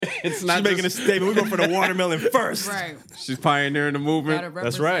It's not She's making a statement. We go for the watermelon first. Right. She's pioneering the movement.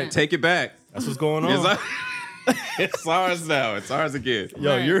 That's right. Take it back. That's what's going on. It's ours now. It's ours again.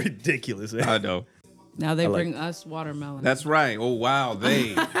 Yo, Right. you're ridiculous, man. I know. Now they bring us watermelon. That's right. Oh, wow.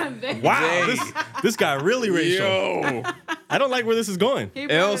 They. Wow, this guy really racial. Yo. I don't like where this is going. He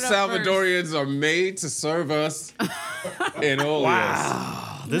brought El it up Salvadorians are made to serve us in Oreos.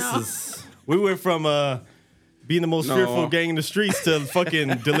 Wow, this is. We went from being the most fearful gang in the streets to fucking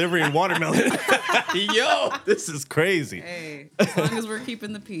delivering watermelon. Yo, this is crazy. Hey, as long as we're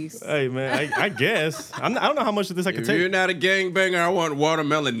keeping the peace. Hey man, I guess I don't know how much of this I can If take. you're not a gangbanger, I want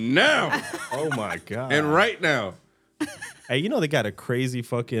watermelon now Oh my god! and right now. Hey, you know they got a crazy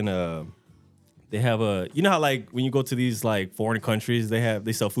fucking. They have a. You know how like when you go to these like foreign countries,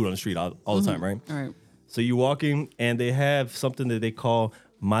 they sell food on the street all the time, right? All right. So you walk in and they have something that they call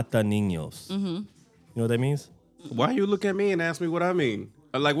mata niños. Mm-hmm. You know what that means? Why you look at me and ask me what I mean?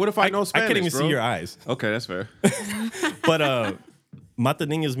 Like, what if I know Spanish, I can't even bro? see your eyes. Okay, that's fair. But mata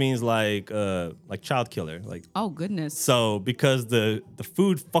niños means like child killer. Like Oh goodness. so because the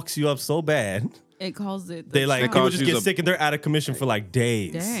food fucks you up so bad, It calls it. they like child. people cause just you get the- sick and they're out of commission for like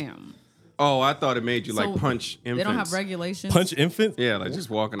days. Damn. Oh, I thought it made you So like punch infants. They don't have regulations. Punch infants? Yeah, like just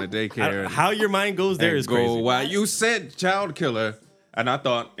walking to daycare. How your mind goes there and is go, crazy. wow, you said child killer, and I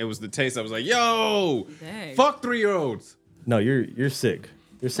thought it was the taste. I was like, yo, Dang. fuck 3-year-olds. No, you're sick.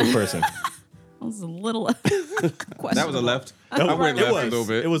 You're a sick person. That was a little. That was a left. I went It left was a little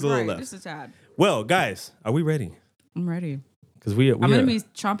bit. It was a little Right, left. just a tad. Well, guys, are we ready? I'm ready. Because we I'm gonna be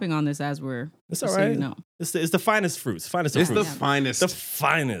chomping on this as we're. It's just all so right. you know. It's the finest fruits. Finest of It's the fruits. finest. The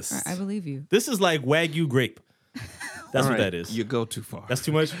finest. All right, I believe you. This is like Wagyu grape. That's All what right, that is. You go too far. That's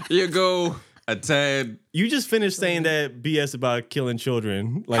too much. You go a tad. You just finished saying that BS about killing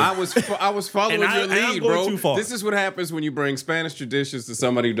children. Like I was following And your and I'm lead, going bro. too far. This is what happens when you bring Spanish traditions to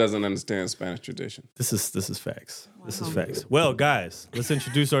somebody who doesn't understand Spanish tradition. this is facts. This is facts. Well, guys, let's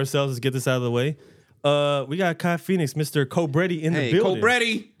introduce ourselves. Let's get this out of the way. We got Kai Phoenix, Mr. Cobretti in the Hey, building.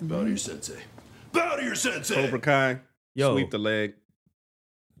 Cobretti. Bow to your sensei. Bow to your sensei. Cobra Kai. Yo. Sweep the leg.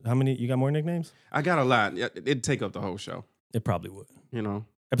 How many? You got more nicknames? I got a lot. It'd take up the whole show, It probably would. you know?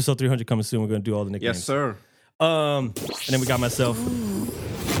 Episode 300 coming soon. We're gonna do all the nicknames. Yes, sir. And then we got myself.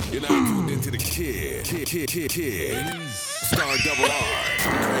 You're now tuned into the kid. Star double R.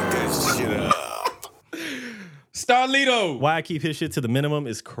 Crank that shit up. Starlito. Why I keep his shit to the minimum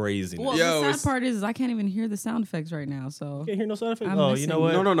is crazy. Well, Yo, the it's- sad part is I can't even hear the sound effects right now. So Can't hear no sound effects. I'm Oh, you missing- know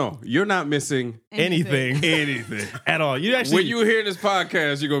what? No. You're not missing Anything. anything. At all. You actually. When you hear this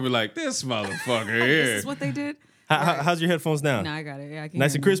podcast, you're going to be like, this motherfucker this here. is what they did. how's your headphones now? No, I got it. Yeah, I can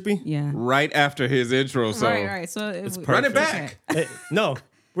Nice hear and it now. crispy? Yeah. Right after his intro song. Right. So it's Run it back. Hey, no,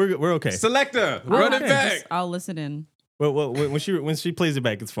 we're okay. Selector, I'll run it just- back. I'll listen in. Well, when she plays it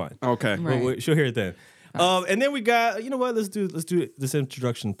back, it's fine. Okay. Right. She'll hear it then. And then we got, you know what? Let's do this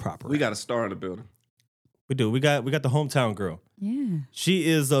introduction proper. We got a star in the building. We do. We got the hometown girl. Yeah. She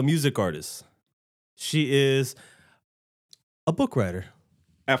is a music artist. She is a book writer.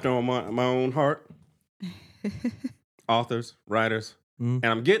 After my own heart. Authors, writers. Mhm. And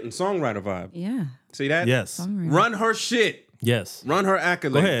I'm getting songwriter vibe. Yeah. See that? Yes. Songwriter. Run her shit. Yes. Run her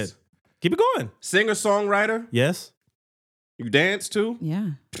accolades. Go ahead. Keep it going. Singer, songwriter. Yes. You dance too.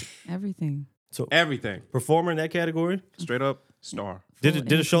 Yeah. Everything. So Everything. performer in that category. Straight up star.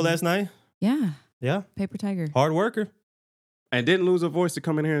 Did a show last night? Yeah. Yeah. Paper Tiger. Hard worker. And didn't lose her voice to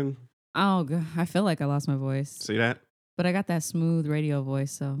come in here and Oh, God. I feel like I lost my voice. see that. But I got that smooth radio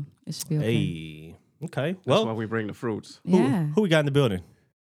voice, so it should be okay. Hey. Okay. That's why Well, we bring the fruits. Yeah. who we got in the building?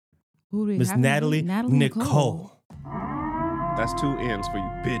 Who do we Miss have in Natalie here? Nichole. That's 2 N's for you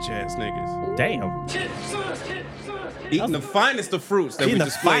bitch ass niggas. Damn. Eating the finest of fruits that Eating we the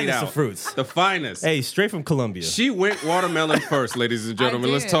just played finest out. of fruits. The finest. Hey, straight from Colombia. She went watermelon first, ladies and gentlemen.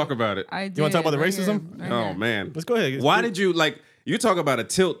 Let's did. talk about it. I did. You wanna talk about the right racism? here, right Oh here. man. Let's go ahead. Why did you you talk about a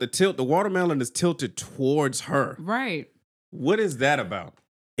tilt? The watermelon is tilted towards her. Right. What is that about?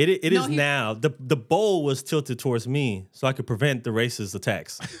 It No, is he- now. The bowl was tilted towards me so I could prevent the racist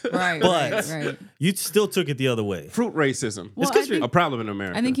attacks. Right. But right. you still took it the other way. Fruit racism. Well, It's 'cause I think- a problem in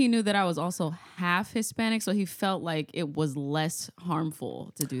America. I think he knew that I was also half Hispanic, so he felt like it was less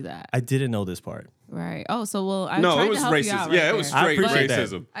harmful to do that. I didn't know this part. Right. Oh, so well, I no, tried it was to help racist. you out right Yeah, it there. was I straight appreciate that.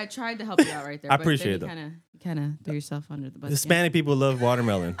 racism. I tried to help you out right there. I but appreciate then you kind of threw yourself under the bus. Hispanic people love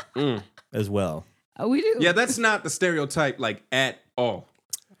watermelon as well. Oh, we do. Yeah, that's not the stereotype like at all.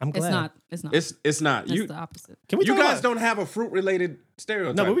 I'm It's glad. not. It's not. It's not. It's You the opposite. Can we you talk guys about- don't have a fruit related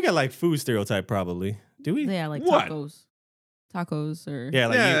stereotype. No, but we got like food stereotype probably. Do we? Yeah, like What? tacos or Yeah,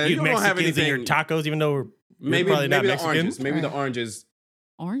 like Yeah, you you don't have Mexicans and your anything- tacos, even though we're maybe probably not the Mexicans. oranges. Maybe the Right. oranges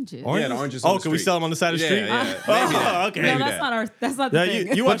Oranges. Yeah, the oranges on the can we street. sell them on the side of the street? Yeah, maybe that. Okay. No, Maybe that's that. not our. That's not the Yeah,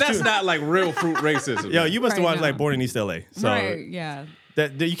 thing. you But watch that's too- not like real fruit racism. Yo, you must have Right, watched no. like Born in East LA. So Right. Yeah.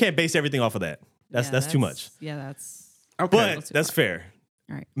 that you can't base everything off of that. That's too much. Yeah, that's Okay. But that's fair.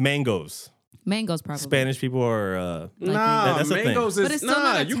 all right. Mangoes. Mangoes probably. Spanish people are Like Nah, that's the thing. mangoes But is it's still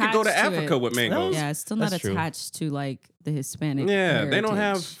not you could go to attached to Africa it. with mangoes. Yeah, it's still not That's true. attached to like the Hispanic. Yeah, they don't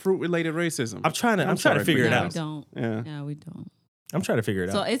have heritage. fruit related racism. I'm trying to sorry, figure it but No, out. we don't. Yeah. Yeah, we don't. I'm trying to figure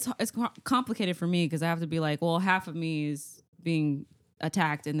it So out. it's complicated for me because I have to be like, well, half of me is being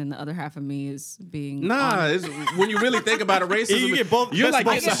attacked, and then the other half of me is being Nah, honored. it's, when you really think about it, racism, You get both- You're that's like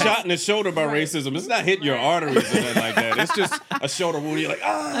both getting sides. shot in the shoulder by racism. It's not hitting your arteries or nothing like that. It's just a shoulder wound. You're like,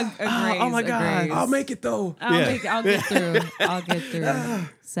 A graze, oh my a God, graze. I'll make it though. I'll get through. I'll get through.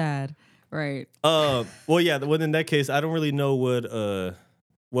 Sad, right? Well, yeah. Well, in that case, I don't really know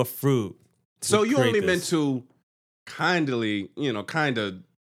what fruit. So would you create only meant this. to kind of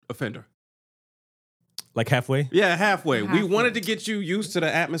offender. Like halfway. Yeah, halfway. We Halfway. wanted to get you used to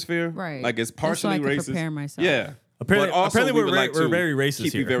the atmosphere. Right. Like it's Just so partially I could racist. prepare myself. Yeah. Apparently- but also apparently we would we're like we're to very racist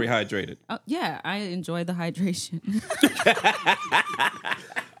keep here. you very hydrated. Oh, yeah, I enjoy the hydration.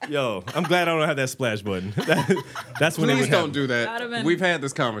 Yo, I'm glad I don't have that splash button. That's when it Please would don't happen. do That'd that. have been- We've had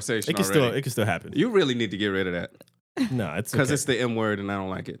this conversation It can already. still happen. You really need to get rid of that No, it's because okay. it's the M word and I don't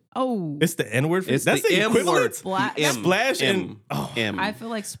like it. Oh, It's the N word. It's That's the M equivalent. word. Spla- The M. Splash M. and- oh. M. I feel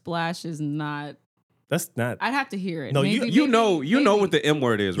like splash is not. That's not. I'd have to hear it. No, Maybe, you know maybe. what the M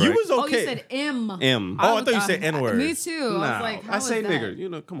word is, right? You was Oh, okay. you said M. M. Oh, I thought you said N-word. Me too. I Nah, was like, how I is say that? nigger. You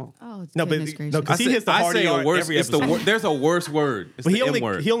know, come on. Oh, No, but- goodness gracious. no, 'cause he hits the hard say ER a worse. every It's episode. there's a worse word. It's But the M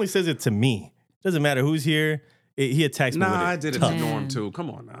word. he only says it to me. Doesn't matter who's here. He attacks me with it. Nah, I did it Tough. to Norm Man. too. Come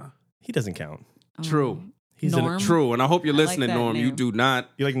on now. He doesn't count. True. He's Norm? True. And I hope you're I like listening, that Norm. You name. do not.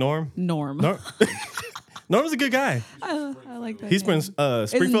 You like Norm? Norm. Norm. Norm's a good guy. I like that. He's from name.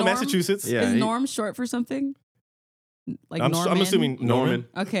 Springfield, Norm- Massachusetts. Yeah, Is he- Norm short for something? Like I'm Norman? assuming Norman.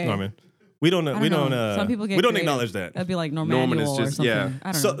 Okay. Norman. We don't. I We don't don't. know. Some people get We don't creative. acknowledge that. That'd be like Norman is Normanual or just- something. yeah.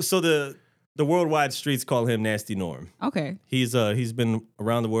 I don't know. So the worldwide streets call him Nasty Norm. Okay. He's been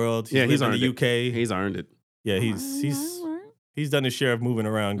around the world. Yeah, he's lived in earned the UK. He's earned it. Yeah, he's done his share of moving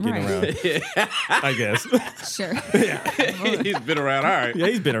around, getting Right. around. I guess. Sure. He's been around. All right. Yeah,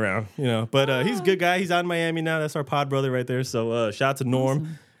 he's been around, but he's a good guy. He's out in Miami now. That's our pod brother right there. So shout out to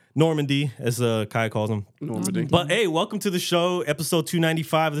Norm, Normandy, as Kai calls him. Normandy. But hey, welcome to the show, episode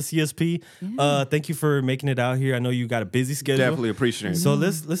 295 of the CSP. Thank you for making it out here. I know you got a busy schedule. Definitely appreciate it. So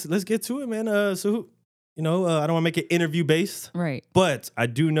let's get to it, man. I don't want to make it interview based, Right. but I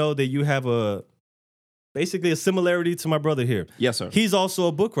do know that you have basically a similarity to my brother here. Yes, sir. He's also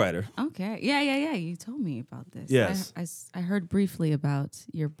a book writer. Okay. Yeah. You told me about this. Yes. I heard briefly about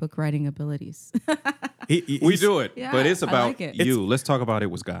your book writing abilities. We do it, Yeah, but it's I about like it. you. Let's talk about it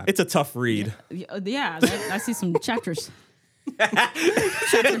was God. It's a tough read. Yeah. I see some chapters.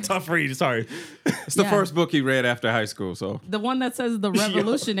 Tough read. Sorry. It's the Yeah. first book he read after high school, so The one that says the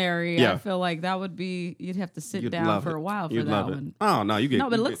revolutionary, Yeah. I feel like that would be, you'd have to sit you'd down love for it. a while for You'd that love one. it. Oh no, you get No,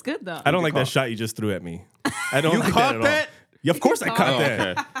 but it you looks get- good though. I don't like caught. that shot you just threw at me. I don't You like caught that at that? all. Yeah, of course I caught caught Oh,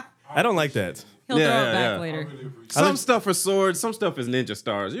 that. okay. I don't like that. He'll Yeah, throw it yeah, back yeah. later. Some stuff is swords, some stuff is ninja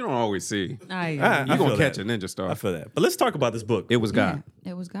stars. You don't always see. I You I gonna feel catch that. a ninja star. I feel that. But let's talk about this book. It was God.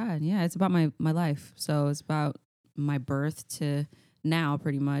 Yeah, it was God. Yeah, it's about my life. So it's about my birth to now,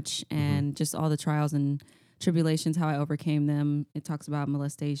 pretty much, and just all the trials and tribulations, how I overcame them. It talks about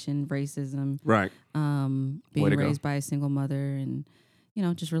molestation, racism, Right. being Way to go. raised by a single mother, and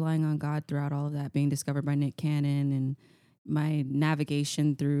just relying on God throughout all of that. Being discovered by Nick Cannon, and my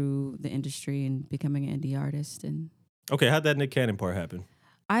navigation through the industry and becoming an indie artist. And Okay, how'd that Nick Cannon part happen?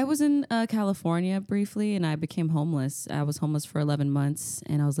 I was in California briefly, and I became homeless. I was homeless for 11 months,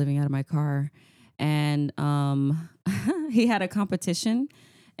 and I was living out of my car. And he had a competition,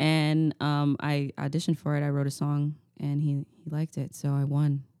 and I auditioned for it. I wrote a song, and he liked it, so I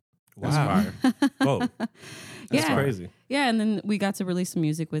won. Wow. Whoa. That's Yeah. crazy. Yeah, and then we got to release some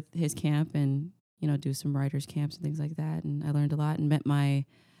music with his camp, and do some writers camps and things like that. And I learned a lot and met my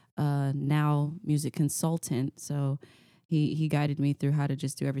now music consultant. So he guided me through how to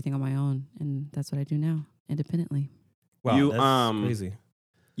just do everything on my own, and that's what I do now, independently. Wow, You, that's crazy.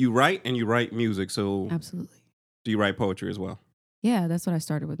 You write and you write music. So Absolutely. do you write poetry as well? Yeah, that's what I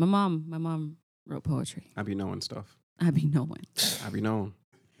started with. My mom wrote poetry. I be knowing stuff. I be knowing. I be knowing.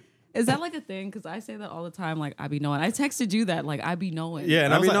 Is that like a thing? Because I say that all the time. Like I be knowing. I texted you that. Like I be knowing. Yeah,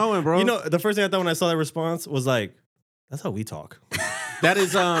 and I I was be like, knowing, bro. The first thing I thought when I saw that response was like, that's how we talk. That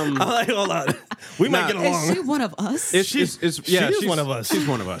is I'm like, hold on. We might Nah. get along. Is she one of us? it's She yeah, is she's one of us. She's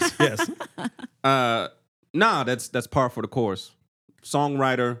one of us. Yes. Nah, that's par for the course.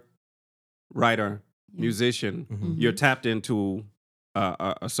 songwriter, writer, musician, you're tapped into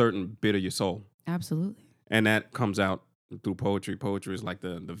a certain bit of your soul. Absolutely. And that comes out through poetry. Poetry is like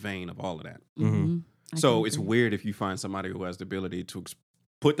the vein of all of that. Mm-hmm. So it's weird if you find somebody who has the ability to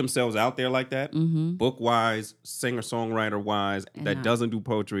put themselves out there like that, Mm-hmm. book-wise, singer-songwriter-wise, that doesn't do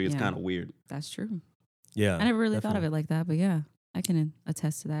poetry. It's kind of weird. That's true. Yeah. I never really thought of it like that, but yeah, I can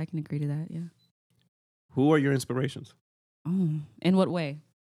attest to that. I can agree to that. Yeah. Who are your inspirations? Oh, in what way?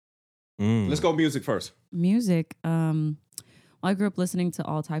 Let's go music first. Music. Well, I grew up listening to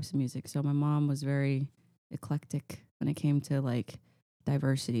all types of music, so my mom was very eclectic when it came to like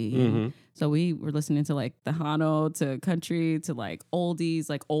diversity. Mm-hmm. So we were listening to like the Hano, to country, to like oldies,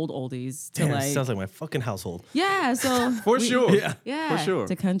 like old oldies, to Damn, like sounds like my fucking household. yeah. So For sure. yeah, For sure.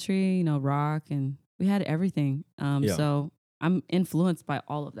 to country, you know, rock, and we had everything. Yeah. So I'm influenced by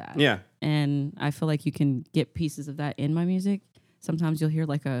all of that. Yeah. And I feel like you can get pieces of that in my music. Sometimes you'll hear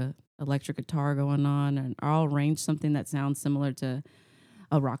like a electric guitar going on, and I'll arrange something that sounds similar to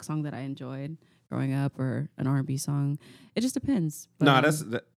a rock song that I enjoyed growing up, or an R&B song. It just depends. But, No,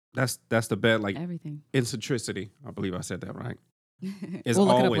 that's the bad, like everything. incentricity. I believe I said that right. It's We'll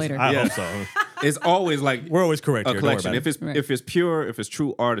look it up always, later. I yeah. hope so. It's always like We're always correct a here. Don't worry collection. about If it. it's if it's pure, if it's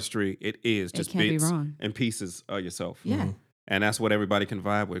true artistry, it is just can't be bits wrong. and pieces of yourself. Yeah. And that's what everybody can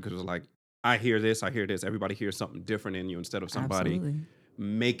vibe with, because it's like, I hear this. Everybody hears something different in you, instead of somebody Absolutely.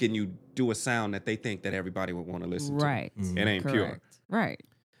 making you do a sound that they think that everybody would want to listen to. Right. It ain't pure. Correct. Right.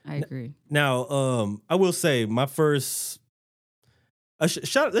 I agree. Now, I will say my first. Let's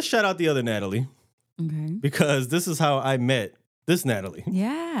shout out the other Natalie, Okay. because this is how I met this Natalie.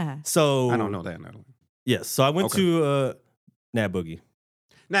 Yeah. So I don't know that, Natalie. Yes, so I went Okay. to Nat Boogie.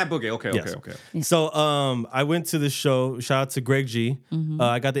 Nat Boogie. Okay, Yes. okay. Yeah. So I went to the show. Shout out to Greg G. Mhm.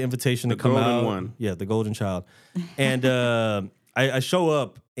 I got the invitation The to come golden out. one. Yeah, the golden child. And I show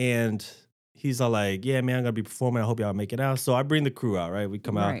up, and he's all like, "Yeah, man, I'm gonna be performing. I hope y'all make it out." So I bring the crew out, right? We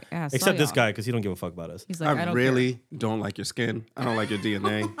come Right. out, Yeah, I saw except this y'all. guy, because he don't give a fuck about us. He's like, I I don't really don't like your skin. I don't like your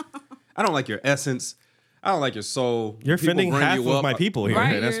DNA. I don't like your essence. I don't like your soul. You're People offending bring half you of up. my people here.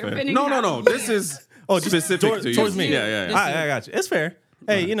 Right. Okay, that's You're fair. offending No. half of This me. is just specific to you. towards me. Yeah. Just I got you. It's fair.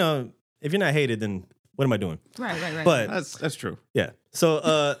 Hey, you know, if you're not hated, then what am I doing? Right. But That's true. yeah.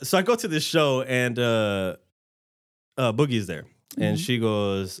 So so I go to this show, and Boogie is there, and she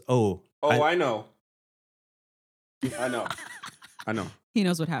goes, "Oh, I know. I know. He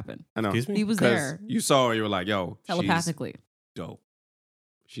knows what happened. I know. excuse me." He was 'Cause there You saw her. You were like, yo, telepathically. she's dope.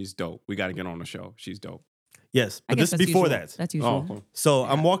 She's dope. We got to get on the show. She's dope. Yes, I but guess this is that's before usual. that. That's usual. Oh, So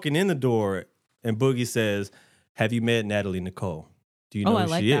I'm walking in the door, and Boogie says, "Have you met Natalie Nichole? Do you know I who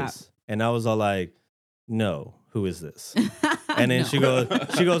like she that. is?" And I was all like, "No, who is this?" And then she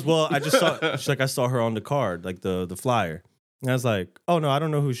goes, "Well, I just saw." She's like, "I saw her on the card, like the flyer." And I was like, "Oh no, I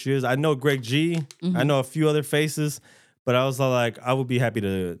don't know who she is. I know Greg G. I know a few other faces, but I was all like, I would be happy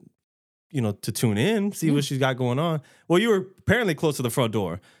to, to tune in, see what she's got going on." Well, you were apparently close to the front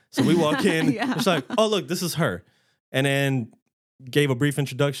door, so we walk in. Yeah. It's like, "Oh look, this is her," and then gave a brief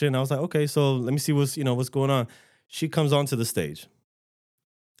introduction. I was like, "Okay, so let me see what's going on." She comes onto the stage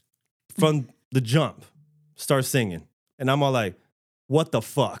from the jump, starts singing, and I'm all like, "What the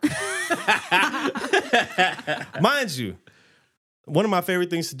fuck?" Mind you, one of my favorite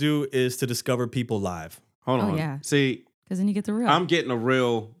things to do is to discover people live. Hold Oh, on. yeah. See, Because then you get the real. I'm getting a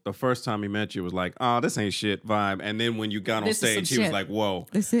real, the first time he met you was like, oh, this ain't shit vibe. And then when you got on This is some stage, he was shit. like, whoa.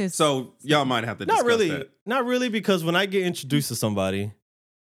 This is. So y'all might have to Not discuss really, that. not really, because when I get introduced to somebody,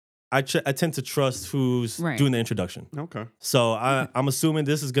 I tend to trust who's Right. doing the introduction. Okay. So I'm assuming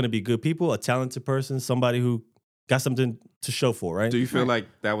this is going to be good people, a talented person, somebody who got something to show for, right? Do you feel Right. like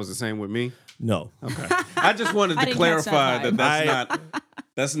that was the same with me? No. Okay. I just wanted I to didn't catch that clarify vibe. that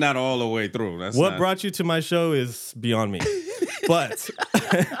that's not all the way through. That's What not, brought you to my show is beyond me. But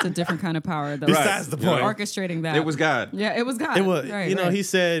it's a different kind of power. Though. besides the You know, point, Orchestrating that. it was God. Yeah, it was God. it was, Right, right. He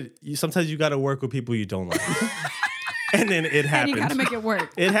said, sometimes you got to work with people you don't like. And then it and happened. you got to make it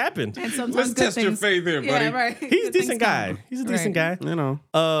work. It happened. And sometimes Let's good test your things- faith here, buddy. Yeah, right. He's Good a decent things guy. come. He's a decent Right. guy. You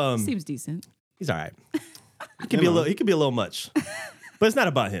know. Seems decent. He's all right. He can be a little. He can be a little much, but it's not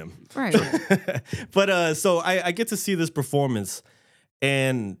about him. Right. But so I get to see this performance,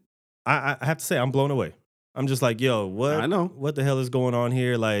 and I have to say I'm blown away. I'm just like, yo, what? I know. What the hell is going on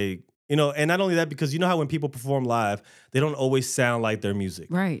here? Like, and not only that, because you know how when people perform live, they don't always sound like their music,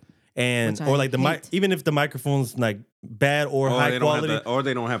 Right. and Which I or like the mic, hate. even if the microphone's like bad or high quality. Or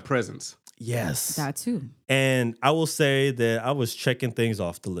they don't have presence. Yes. That too. And I will say that I was checking things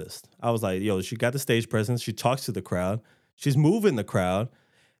off the list. I was like, yo, she got the stage presence. She talks to the crowd. She's moving the crowd.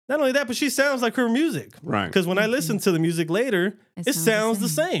 Not only that, but she sounds like her music. Right. Because when I listen to the music later, it sounds the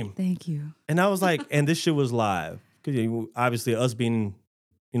same. Thank you. And I was like, and this shit was live. Because obviously us being,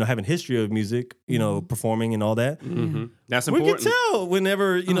 having history of music, performing and all that. Mm-hmm. That's We important. can tell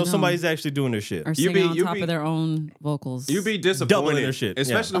whenever, somebody's actually doing their shit. Or singing on top of their own vocals. You'd be disappointed. Doubling their shit.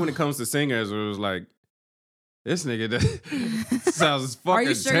 Especially when it comes to singers, where it was like, this nigga sounds fucking Are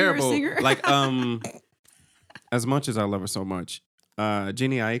you sure terrible. you're a singer? Like, as much as I love her so much,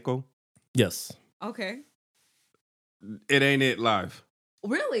 Jenny Aiko, Yes. Okay. it ain't it live.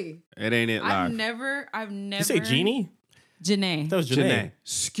 Really? It ain't it live. I've never. You say Jeannie? Janae. That was Janae. Janae.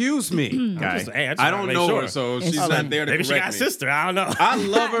 Excuse me, guy. I I don't know her, so she's not there to Maybe correct she got a me. sister. I don't know. I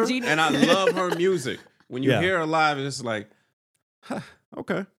love her, Gina. and I love her music. When you Yeah. hear her live, it's like, huh,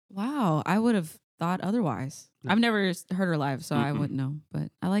 okay. Wow, I would have thought otherwise. I've never heard her live, so I wouldn't know.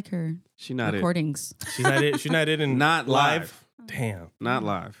 But I like her She not recordings. She's not it. She's not it in Not live. Damn. Not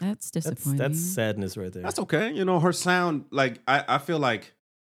live. That's That's disappointing. sadness right there. That's okay. Her sound, like, I feel like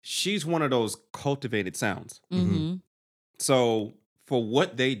she's one of those cultivated sounds. Mm-hmm. So for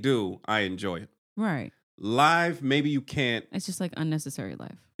what they do, I enjoy it. Right. Live, maybe you can't. It's just like unnecessary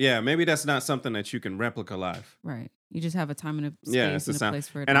life. Yeah, maybe that's not something that you can replica live. Right. You just have a time and a space Yeah, it's the and a sound. place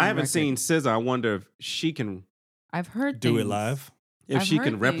for it. And on I haven't record. seen SZA. I wonder if she can I've heard Do it things. live. if I've she heard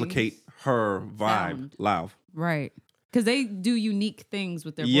can replicate things. her vibe Sound. live. Right. Because they do unique things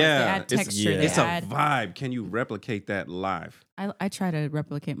with their voice. Yeah, They add it's- texture. yeah. They It's add. a vibe. Can you replicate that live? I try to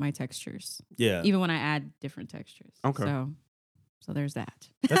replicate my textures, Yeah. even when I add different textures. Okay. So there's that.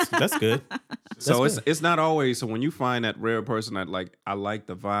 That's good. So That's it's not always. So when you find that rare person that like I like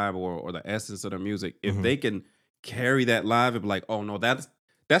the vibe or the essence of the music, if Mhm. they can carry that live, it'd be like, oh no, that's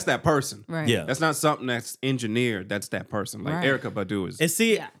that person. Right. Yeah. That's not something that's engineered. That's that person. Like Right. Erica Badu is. And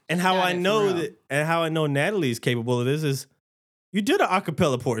see, Yeah, and she how got I it for know real. that, and how I know Natalie's capable of this is, you did an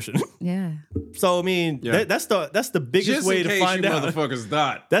acapella portion. Yeah. So I mean, Yeah. that's the biggest just way in to case find you out. motherfuckers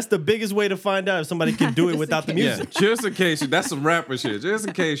thought. That's the biggest way to find out if somebody can do it Just in without the case. Yeah, music. just in case. That's some rapper shit. Just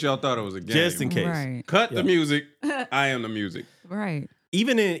in case y'all thought it was a game. Just in case. Right. Cut Yeah. the music. I am the music. Right.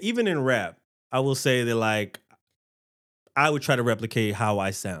 Even in rap, I will say that like I would try to replicate how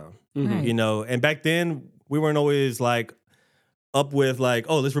I sound. Right. And back then we weren't always like up with like,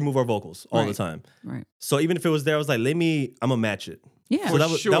 oh, let's remove our vocals all the Right. time. Right. So even if it was there, I was like, I'm gonna match it. Yeah. So that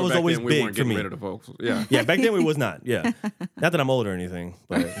was- Sure, back always then we big weren't for getting me. rid of the vocals. Yeah. Yeah, back then we was not. Yeah, not that I'm old or anything,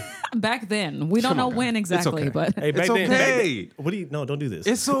 but Back then, we don't Come know on, when guys. It's exactly, okay. but hey, back It's then, okay. what do you? No, don't do this.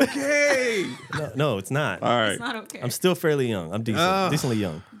 It's okay. No, it's not. All right. it's not okay. I'm still fairly young. I'm decent, decently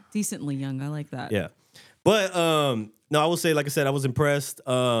young. Decently young. I like that. Yeah, but no, I will say, like I said, I was impressed.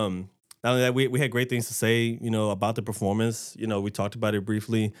 Not only that, we had great things to say, about the performance. We talked about it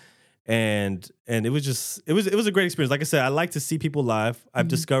briefly, and it was a great experience. Like I said, I like to see people live. I've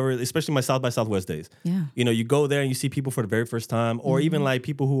discovered, especially my South by Southwest days. Yeah. You go there and you see people for the very first time, or even like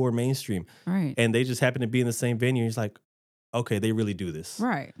people who are mainstream, Right. and they just happen to be in the same venue. And it's like, okay, they really do this.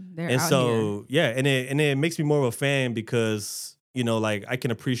 Right. They're And out so, yeah, and it makes me more of a fan because, like I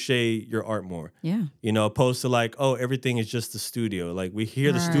can appreciate your art more. here. Yeah. Opposed to like, oh, everything is just the studio. Like we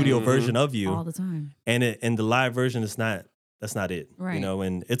hear the Right. studio version of you, All the time. and the live version is not. That's not it. Right.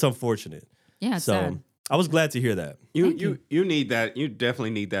 And it's unfortunate. Yeah. It's So sad. I was glad to hear that. You need that. You definitely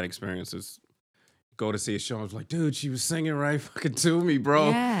need that experience. Is go to see a show. I was like, dude, she was singing right fucking to me, bro.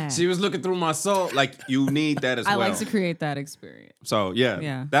 Yeah. She was looking through my soul. Like you need that as I well. like to create that experience. So yeah,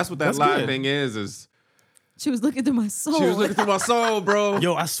 Yeah. that's what that That's live good. thing is She was looking through my soul. she was looking through my soul, bro.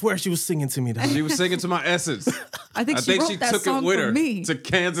 Yo, I swear she was singing to me. Though. She was singing to my essence. I think she wrote that took song it with for her me. to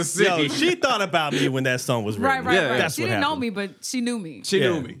Kansas City. Yo, she thought about me when that song was written. Right. Yeah. Right. That's She what didn't know happened. me, but she knew me. She Yeah.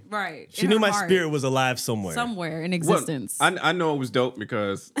 knew me. Right. She In knew her my heart. spirit was alive somewhere. Somewhere in Well, existence. I know it was dope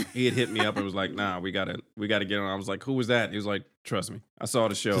because he had hit me up and was like, "Nah, we gotta get on." I was like, "Who was that?" He was like, "Trust me, I saw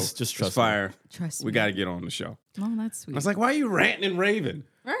the show. Just It's trust me. fire. Trust We me. gotta get on the show." Oh, that's sweet. I was like, "Why are you ranting and raving?"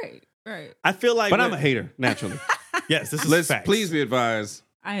 right. Right. I feel like, But I'm a hater naturally. Yes, this is Let's facts. please be advised.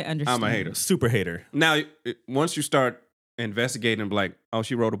 I understand. I'm a hater. Super hater. Now, once you start investigating, and be like, "Oh,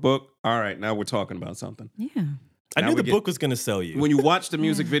 she wrote a book." All right, now we're talking about something. Yeah. I Now knew we the get- book was gonna sell you. When you watch the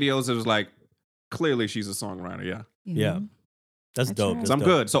music videos, it was like, clearly she's a songwriter. Yeah, Yeah. know? That's That's dope. right. That's so I'm dope.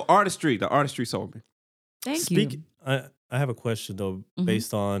 good. So the artistry sold me. Thank you. I have a question though, Mhm.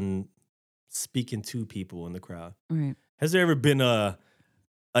 based on speaking to people in the crowd. Right. Has there ever been a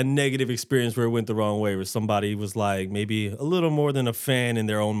negative experience where it went the wrong way, where somebody was like maybe a little more than a fan in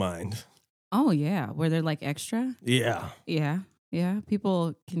their own mind? Oh yeah. Where they're like extra. Yeah. Yeah. Yeah.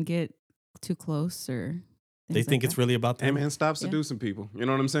 People can get too close or They think it's really about them. Hey man, stop seducing people. You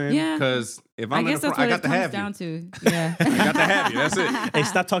know what I'm saying? Yeah. Because if I I'm in guess the that's front, what I it got to comes have down you. to. Yeah. I got to have you. That's it. Hey,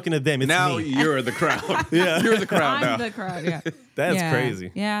 stop talking to them. It's Now me. you're the crowd. Yeah. You're the crowd now. I'm the crowd. Yeah. That's Yeah.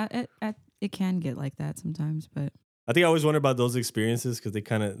 crazy. Yeah. It can get like that sometimes, but I think I always wonder about those experiences because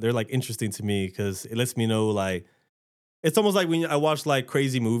they're like interesting to me because it lets me know like it's almost like when I watch like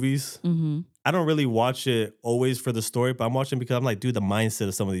crazy movies. mm-hmm. I don't really watch it always for the story, but I'm watching because I'm like, dude, the mindset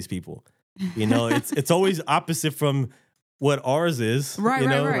of some of these people. You know, it's always opposite from what ours is. Right, you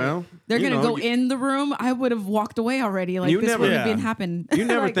know? right. Well, They're you gonna know, go in the room. I would have walked away already. Like You this never- wouldn't have Yeah. been happen. You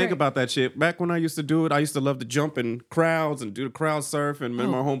never Like, think right. about that shit. Back when I used to do it, I used to love to jump in crowds and do the crowd surf. And my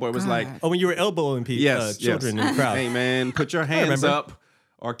homeboy was like, God. Oh, when you were elbowing people, yes, children yes. in the crowd. Hey, man, put your hands remember. up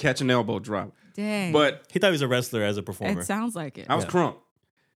or catch an elbow drop. Dang. But He thought he was a wrestler as a performer. it sounds like it. I was crunk.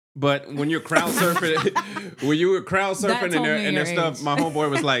 But when you're crowd surfing, when you were crowd surfing told me and their your stuff, age. my homeboy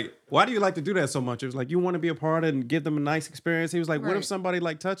was like, "Why do you like to do that so much?" It was like, "You want to be a part of it and give them a nice experience." He was like, "What if Right. somebody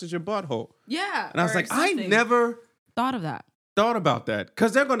like touches your butthole?" Yeah. And I was or like, "I something. never thought of that. thought about that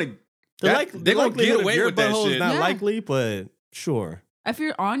because they're gonna They're they're gonna get away with that Is shit." not Yeah. likely, but sure. If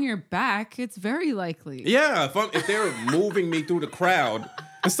you're on your back, it's very likely. Yeah, if they're moving me through the crowd,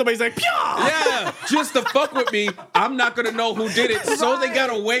 And somebody's like, Pyaw! yeah, just to fuck with me, I'm not gonna know who did it, so they got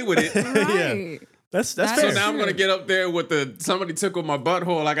away with it. Right. That's That fair. So now I'm gonna get up there with somebody tickled my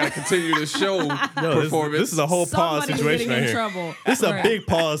butthole. I gotta continue the show Yo, performance. this is a whole pause Somebody's situation getting right in here. trouble. This is a Right. big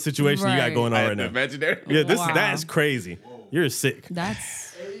pause situation you got Right. going on right now. Imaginary. Yeah, Wow. that's crazy. You're sick.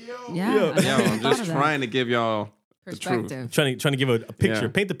 That's yeah. Yo. I never Yo, even I'm thought just of that. trying to give y'all the truth. Perspective. Trying to give a picture, Yeah.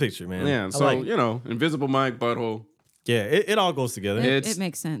 paint the picture, man. Yeah, I so like it. you know, invisible mic, butthole. Yeah, it all goes together. It's- It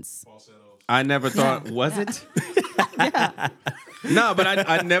makes sense. I never thought, was it? No, but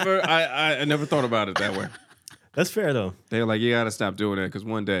I never thought about it that way. That's fair though. They were like, you gotta stop doing that because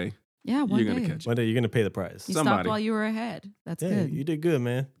one day Yeah, one you're day. gonna catch it. One day you're gonna pay the price. You Somebody. stopped while you were ahead. That's Yeah, good. you did good,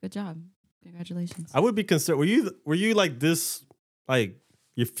 man. Good job. Congratulations. I would be concerned. Were you like this? Like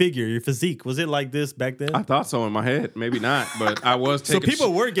your figure, your physique, was it like this back then? I thought so in my head, maybe not, but I was So taking.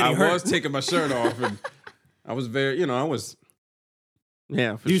 people were getting I hurt. was taking my shirt off, and I was very, I was,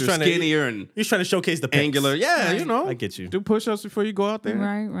 yeah, for You was sure, trying to- skinnier and You're trying to showcase the pecs. angular. Yeah, Right. I get you. do push-ups before you go out there.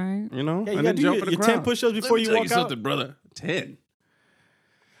 Right, right. You know, Yeah, you and then gotta do jump your, in the your crowd. 10 push-ups before Let me you tell walk out. something, brother. 10.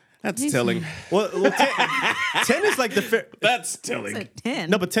 That's He's- telling. Well, 10 is like the fair. That's It's telling. a 10.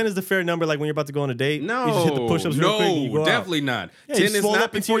 No, but 10 is the fair number. Like when you're about to go on a date, No, you just hit the push-ups real quick. And you go no, out. definitely not. Yeah, you 10 is swole not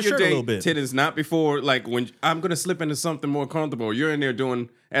up into before your your shirt a date. little bit. 10 is not before, like, when I'm going to slip into something more comfortable. You're in there doing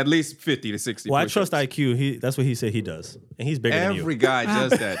at least 50 to 60 Well, I push-ups. trust IQ. That's what he said he does, and he's bigger than Every you. guy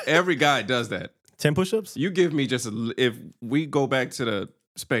does that. Every guy does that. 10 push-ups. You give me just if we go back to the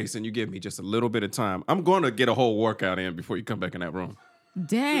space and you give me just a little bit of time, I'm going to get a whole workout in before you come back in that room.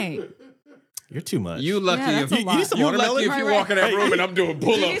 Dang. You're too much. You lucky Yeah, if that's a you, lot. you Some you watermelon? lucky if you Right, walk in that room and I'm doing need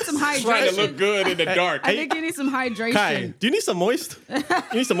pull-ups, some trying to hydration? look good in the dark. I think you need some hydration. Kai, do you need some moist? You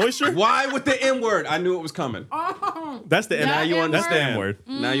need some moisture? Why with the N word? I knew it was coming. Oh, That's the N. That you N-word? That's the understand. N word.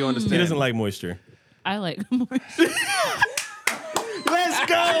 Now you understand. He doesn't like moisture. I like more. Let's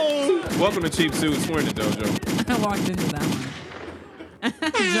go. Welcome to Cheap Suits. We're in the dojo. I walked into that one.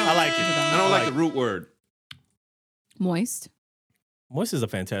 I like it. I don't like the root word. Moist. Moist is a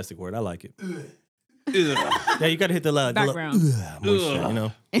fantastic word. I like it. Ugh. Yeah, you got to hit the Background. moisture. Ugh. You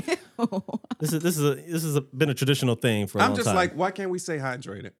know, this is been a traditional thing for a I'm long just time. like, why can't we say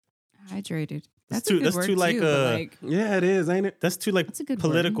hydrated? Hydrated. That's too- a good that's word too, like, too, but, like, Yeah, it is, ain't it? that's too like That's a good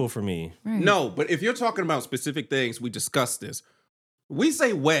political for me. right. No, but if you're talking about specific things, we discussed this. We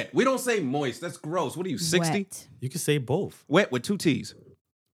say wet. We don't say moist. That's gross. What are you, 60? Wet. You can say both. Wet with 2 T's.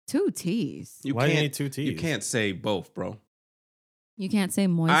 2 T's. You Why do you can't need 2 T's? You can't say both, bro. You can't say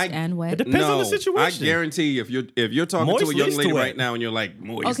moist and It wet. depends on the situation. I guarantee if you're talking Moist to a young leads to lady wet. right now and you're like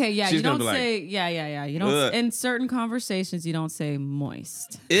moist. Okay, yeah, she's you gonna don't be say yeah. You don't Ugh. in certain conversations you don't say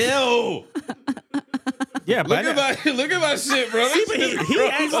moist. like, ew. Yeah, Look but at my shit, bro. See, but he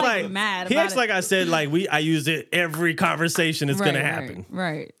acts like like mad he about acts it. like I said like I use it every conversation it's gonna happen.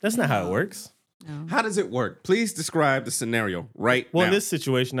 Right. That's not how it works. No. How does it work? Please describe the scenario right Well, now. in this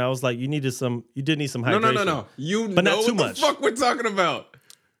situation, I was like, you did need some hydration. No. You But know not too what much. the fuck we're talking about.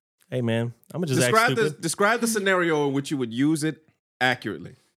 Hey man, I'm gonna just act stupid. Describe the scenario in which you would use it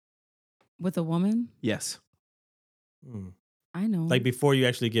accurately. With a woman? Yes. I know. Like before you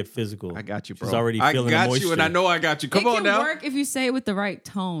actually get physical. I got you, bro. She's already I feeling the got moisture. you, and I know I got you. Come it on can now. work if you say it with the right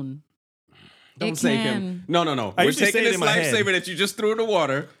tone. Don't It say can. him. No. I We're usually taking say it this in my head. lifesaver that you just threw in the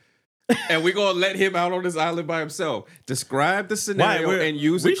water, and we're gonna let him out on this island by himself. Describe the scenario and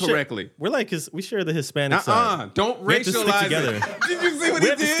use it correctly. We're like we share the Hispanic side. Don't We have to stick racialize together. it. Did you see what We he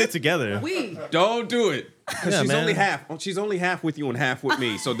have to stick did? together. Don't do it. Because Yeah, she's man. only half. She's only half with you and half with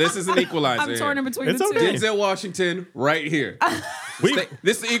me. So this is an equalizer. I'm torn in between It's the okay. two. Denzel Washington right here.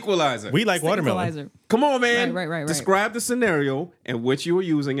 This is the equalizer. We like watermelon. Equalizer. Come on, man. Right. Describe the scenario in which you were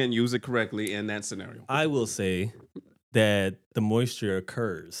using and use it correctly in that scenario. I will say that the moisture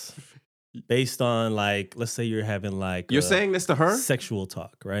occurs based on like, let's say you're having like You're saying this to her? sexual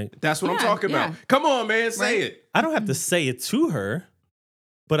talk, right? That's what I'm Yeah, talking about. yeah. Come on, man. Say Right. it. I don't have to say it to her,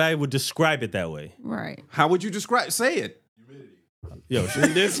 but I would describe it that way. Right. How would you describe? Say it. Yo,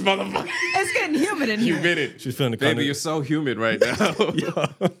 This motherfucker. It's getting humid in here. Humid. she's feeling the Baby, you're so humid right now.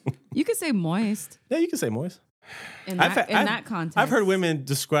 You could say moist Yeah, you can say moist. in that context. I've heard women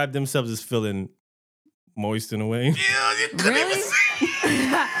describe themselves as feeling moist in a way. Really?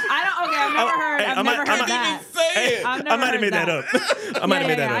 I've never heard. I've never heard that. Hey, I've I never might have heard made that that. up. I might have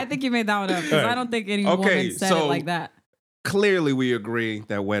made that I up. think you made that one up because All right. I don't think any Okay, woman said so- it like that. Clearly, we agree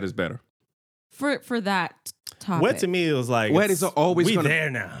that wet is better. For that topic. Wet to me, it was like Wet is always we gonna-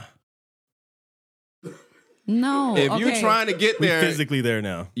 there now. No. If okay. you're trying to get We there, physically there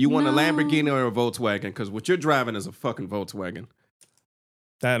now. you want a No. Lamborghini or a Volkswagen because what you're driving is a fucking Volkswagen.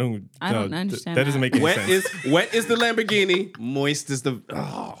 I don't understand That doesn't that. make any Wet sense. is the Lamborghini. Moist is the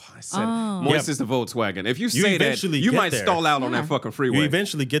I said it. Oh. Moist Yeah. is the Volkswagen. If you say that, eventually you get might there. stall out on Yeah. that fucking You freeway.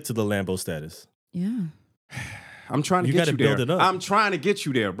 eventually get to the Lambo status. Yeah. I'm trying to You get gotta you build there. it up. I'm trying to get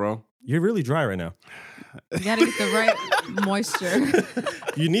you there, bro. You're really dry right now. You gotta get the right moisture.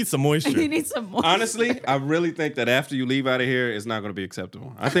 You need some moisture. You need some moisture. Honestly, I really think that after you leave out of here, it's not going to be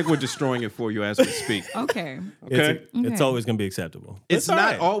acceptable. I think we're destroying it for you as we speak. Okay. Okay, It's Okay. always going to be acceptable. it's all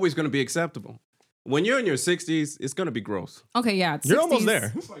not right. always going to be acceptable. When you're in your 60s, it's going to be gross. Okay. Yeah. You're almost 60s,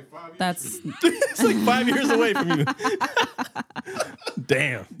 there. That's It's like 5 years away from you.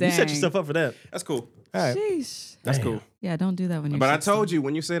 Damn. You set Dang. yourself up for that. That's cool. All right. sheesh. That's Damn. cool. Yeah. Don't do that when you're. But I 60. told you,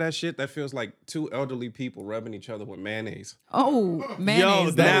 when you say that shit, that feels like two elderly people rubbing each other with mayonnaise. Oh, mayonnaise.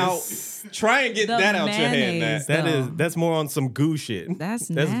 Yo, that Now, is- try and get The that out your head, mayonnaise. man. That's more on some goo shit. That's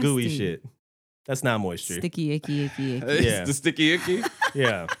gooey nasty. shit. That's not moisture. Sticky, icky. It's Yeah. the sticky icky.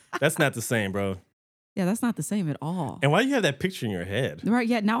 Yeah. That's not the same, bro. Yeah, that's not the same at all. And why do you have that picture in your head? Right?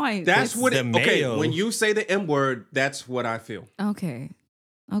 Yeah. Now That's what the it. Okay, mayo. when you say the M word, that's what I feel. Okay.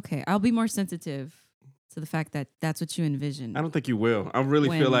 I'll be more sensitive to the fact that that's what you envision. I don't think you will. I really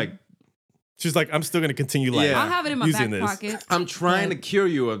When- feel like She's like, I'm still going to continue life. Yeah. I'll have it in my using back this. pocket. I'm trying to But- cure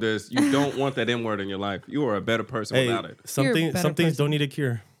you of this. You don't want that M word in your life. You are a better person Hey, without it. some You're a things better don't person. need a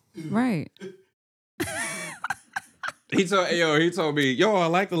cure. Right. He told me, yo, I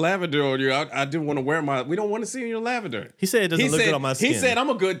like the lavender on you. I didn't want to wear my. We don't want to see you in your lavender. He said it doesn't look good on my skin. He said I'm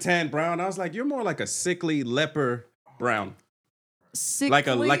a good tan brown. I was like, you're more like a sickly leper brown, Sickly.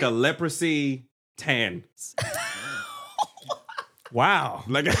 like a leprosy tan, wow.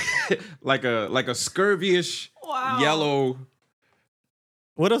 like a like a scurvyish Wow. yellow.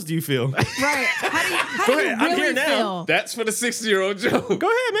 What else do you feel? Right. How Go do you ahead, I'm really here now. feel? That's for the 60-year-old Joe. Go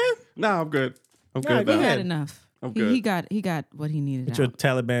ahead, man. No, I'm good. I'm Yeah, good. go He now. ahead. had enough. I'm He good. he got what he needed. With your Out.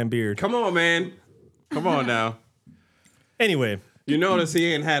 Taliban beard. Come on, man. Come on now. Anyway, You notice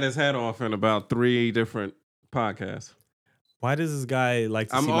he ain't had his head off in about 3 different podcasts. why does this guy like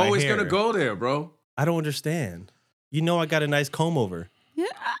to I'm see my always hair? gonna go there, bro. I don't understand. You know I got a nice comb over. Yeah.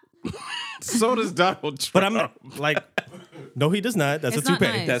 So does Donald Trump. But I'm like, no, he does not. That's It's a not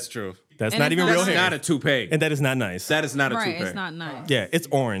toupee. nice. That's true. That's And not it's even not real That's hair. not a toupee. And that is not nice. That is not a Right. toupee. It's not nice. Yeah, it's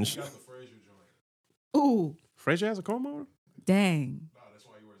orange. Ooh. Frazier has a comb over? Dang.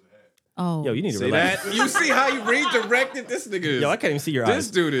 Oh. Yo, you need to See relax. that? You see how you redirected this nigga is. Yo, I can't even see your This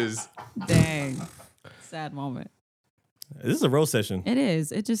eyes. dude is. Dang. Sad moment. This is a roast session. It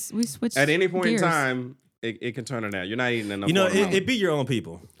is. It just we switched. At any point gears. in time, it can turn it out. You're not eating enough. You know, water. it be your own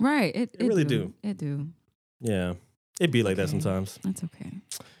people. Right. It really do. It do. Yeah, it be like that sometimes. That's okay.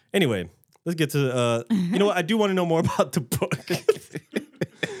 Anyway, let's get to. You know what? I do want to know more about the book.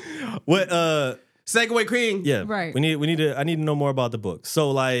 What? Segway Queen. Yeah. Right. We need to. I need to know more about the book.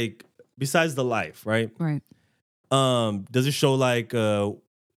 So, like, besides the life, right? Right. Does it show like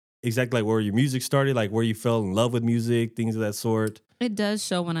exactly like where your music started, like where you fell in love with music, things of that sort? It does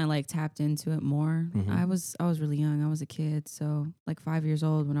show when I like tapped into it more. Mhm. I was really young. I was a kid, so like 5 years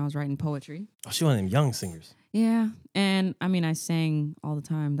old when I was writing poetry. Oh, she one of them young singers. Yeah, and I mean I sang all the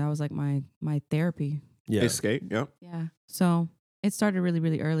time. That was like my therapy. Yeah. Escape. Yep. Yeah. So it started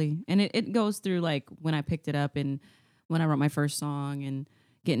really early, and it goes through like when I picked it up and when I wrote my first song, and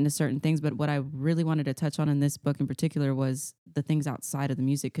get into certain things. But what I really wanted to touch on in this book in particular was the things outside of the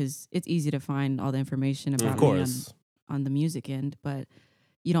music, because it's easy to find all the information about me on the music end, but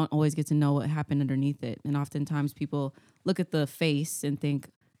you don't always get to know what happened underneath it. And oftentimes people look at the face and think,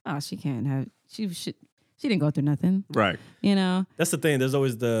 oh, she didn't go through nothing. Right. You know? That's the thing. There's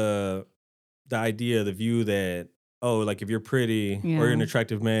always the idea, the view that, oh, like if you're pretty or you're an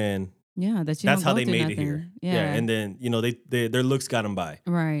attractive man, that's how they made nothing. it here. Yeah. And then, their looks got them by.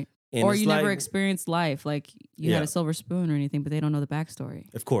 Right. And or it's you like, never experienced life. Like you had a silver spoon or anything, but they don't know the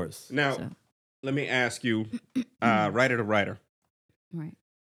backstory. Of course. Now, let me ask you, writer to writer. Right.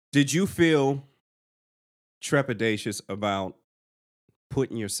 Did you feel trepidatious about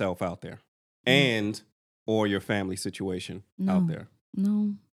putting yourself out there and or your family situation out there?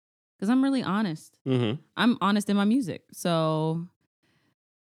 No. Because I'm really honest. Mm-hmm. I'm honest in my music. So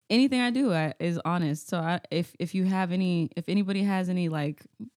anything I do is honest. So if anybody has any like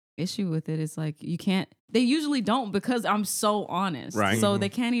issue with it, it's like you can't. They usually don't, because I'm so honest. Right. So they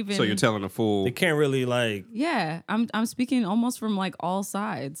can't even. So you're telling a fool. They can't really like. Yeah, I'm speaking almost from like all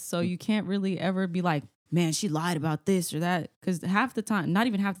sides. So you can't really ever be like, man, she lied about this or that. Because half the time, not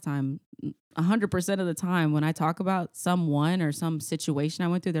even half the time, 100% of the time when I talk about someone or some situation I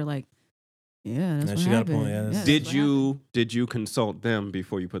went through, they're like, yeah, that's what she got a happened. point, yeah, that's- Did you consult them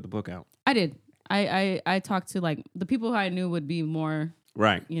before you put the book out? I did. I talked to like the people who I knew would be more,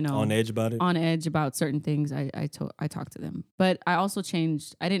 Right. On edge about it. On edge about certain things. I talked to them, but I also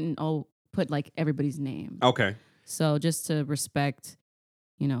changed. I didn't put like everybody's name. Okay. So just to respect,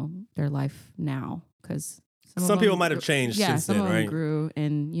 their life now, because some people might have changed since some then, of them right? grew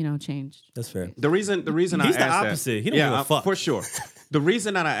and changed. That's fair. The reason I He's asked the opposite. that, He don't give a fuck. for sure. The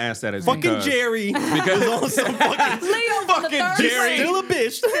reason that I asked that is Fucking because, Jerry. Because on some fucking Leo fucking Jerry. still a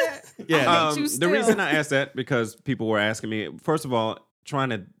bitch. Yeah. hate you the still. reason I asked that because people were asking me. First of all, trying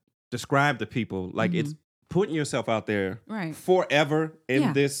to describe to people like it's putting yourself out there Right. forever in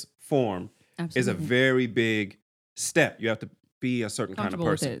Yeah. this form is a Absolutely. very big step. You have to be a certain kind of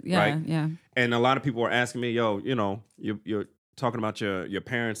Comfortable with person, it. Yeah, right? yeah. And a lot of people were asking me, "Yo, you're talking about your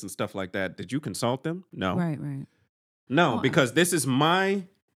parents and stuff like that. Did you consult them?" No, Right. no, Oh, because this is my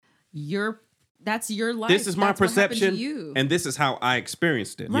That's your life. this is my That's what happened to perception, you. and this is how I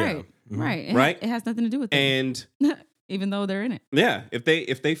experienced it. Right. Right. Right? It has nothing to do with it. And Even though they're in it. yeah, if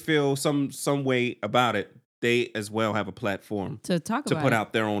they feel some way about it, they as well have a platform To talk to about put it.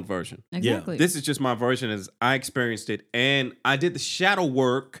 out their own version. Exactly. This is just my version as I experienced it, and I did the shadow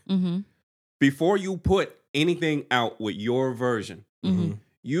work before you put anything out with your version.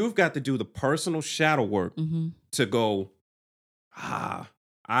 You've got to do the personal shadow work to go,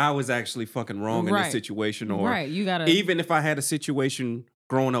 I was actually fucking wrong in this Right. situation, or Right. You gotta even if I had a situation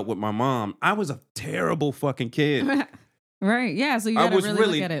growing up with my mom, I was a terrible fucking kid. Right. Yeah. So you I gotta was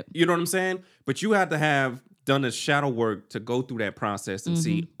really look at it. you know what I'm saying? But you had to have done the shadow work to go through that process and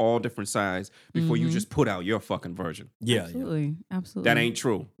see all different sides before you just put out your fucking version. Yeah. Absolutely. Absolutely. That ain't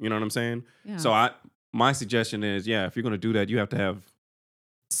true. You know what I'm saying? Yeah. So my suggestion is, if you're gonna do that, you have to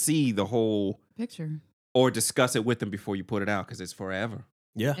see the whole picture. or discuss it with them before you put it out, because it's forever.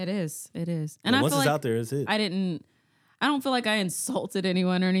 Yeah. It is. And And I once feel it's like out there, it's it. I don't feel like I insulted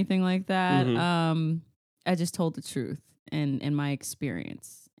anyone or anything like that. I just told the truth and my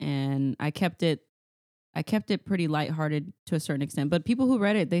experience, and I kept it pretty lighthearted to a certain extent. But people who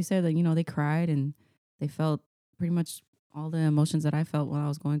read it, they said that they cried and they felt pretty much all the emotions that I felt when I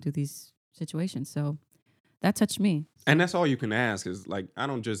was going through these situations. So that touched me. And that's all you can ask is like,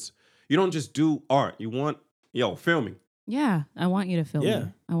 you don't just do art. You want, film me. Yeah, I want you to feel Yeah.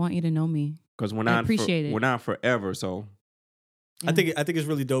 me. I want you to know me. Because we're I not appreciate it. we're not forever. So I think it's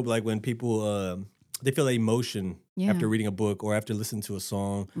really dope. Like when people they feel emotion Yeah. after reading a book or after listening to a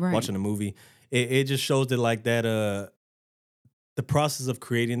song, Right. watching a movie. It just shows that like that the process of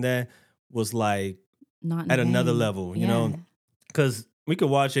creating that was like Not in at another vain. level, you Yeah. know? Because we could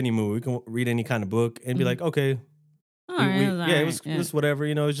watch any movie, we can read any kind of book and be like, okay, All right, it was yeah. just whatever,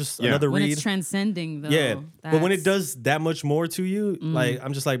 it's just Yeah. another When read. it's transcending, though. Yeah, but when it that's- does that much more to you, like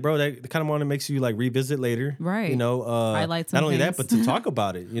I'm just like, bro, that kind of want to makes you like revisit later, Right. Not Highlight some only that, things. but to talk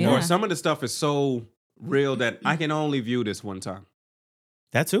about it, you know, Yeah. or some of the stuff is so real that I can only view this one time.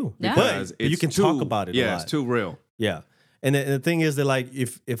 that too. Yeah. Because But you can talk about it. Yeah, a lot. it's too real. Yeah. And the thing is that like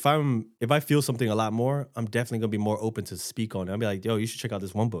if I feel something a lot more, I'm definitely gonna be more open to speak on it. I'll be like, yo, you should check out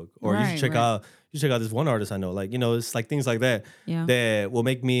this one book, or you Right, should check out this one artist I know. Like, it's like things like that Yeah. that will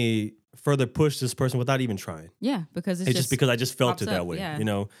make me further push this person without even trying. Yeah, because It's just because I just felt pops it that up, way. yeah.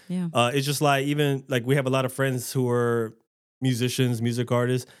 Yeah. It's just like even like we have a lot of friends who are musicians, music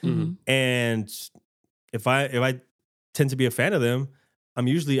artists, Mm-hmm. and if I tend to be a fan of them,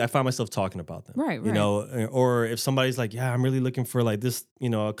 I find myself talking about them. Right, You right. know, or if somebody's like, yeah, I'm really looking for like this, you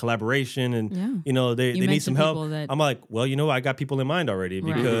know, a collaboration and, Yeah. you know, they need mentioned some help. people that- I'm like, well, you know, I got people in mind already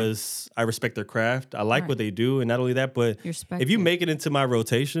Right. because I respect their craft. I like Right. what they do. And not only that, but You're if you respected. make it into my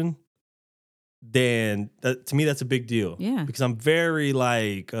rotation, then to me, that's a big deal. Yeah. Because I'm very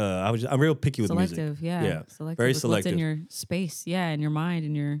like, I'm real picky with music. Selective, yeah. Yeah. Selective Very with what's selective. in your space, yeah, in your mind,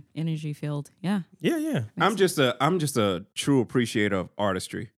 in your energy field. Yeah. Yeah, yeah. I'm just a true appreciator of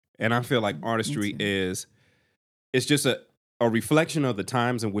artistry, and I feel like artistry too. is it's just a reflection of the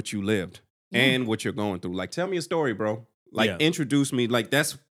times in which you lived and what you're going through. Like, tell me a story, bro. Like, Yeah. introduce me. Like,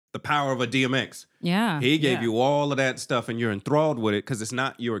 that's the power of a DMX. Yeah. He gave yeah. you all of that stuff, and you're enthralled with it because it's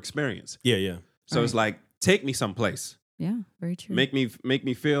not your experience. Yeah, yeah. So it's like, take me someplace. Yeah, very true. Make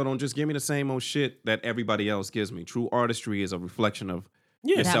me feel. Don't just give me the same old shit that everybody else gives me. True artistry is a reflection of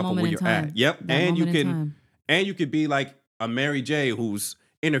Yeah. that yourself and moment where in you're time. at. Yep, That and you moment in can time. and you could be like a Mary J. who's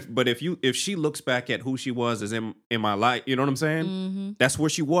in. But if she looks back at who she was as in my life, you know what I'm saying? Mm-hmm. That's where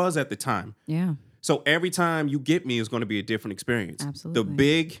she was at the time. Yeah. So every time you get me is going to be a different experience. Absolutely. The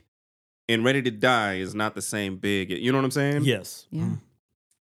big and Ready to Die is not the same big. You know what I'm saying? Yes. Yeah.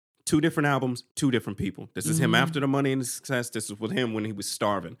 Two different albums, two different people. This is him Mhm. after the money and the success. This is with him when he was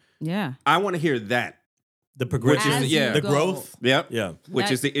starving. Yeah. I want to hear that. The Which progression, is As yeah, you the go. growth. Yep. Yeah. Which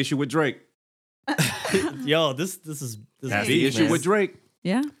That- is the issue with Drake. Yo, this is That's deep, the issue man. with Drake.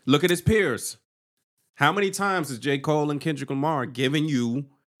 Yeah. Look at his peers. How many times has J. Cole and Kendrick Lamar given you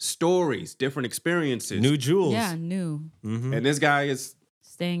stories, different experiences? New jewels. Yeah. New. Mm-hmm. And this guy is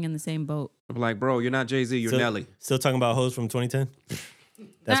Staying in the same boat. like, bro, you're not Jay-Z, you're Nelly. Still talking about hoes from 2010.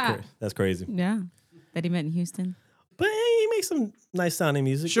 That's crazy. Yeah. That he met in Houston. But he makes some nice sounding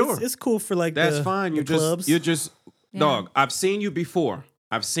music. Sure. It's cool for like That's the, fine. the clubs. You're just Yeah. dog. I've seen you before.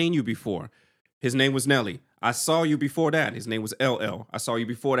 His name was Nelly. I saw you before that. His name was LL. I saw you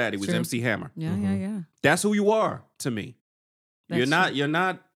before that. He was True. MC Hammer. Yeah. Mm-hmm. Yeah. Yeah. That's who you are to me. That's You're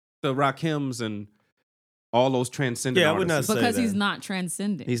not the Rakims and all those transcendent Yeah, I would not artists. say Because that. he's not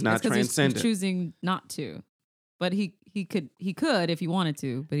transcending. He's not That's 'cause transcendent. He's choosing not to. But he could if he wanted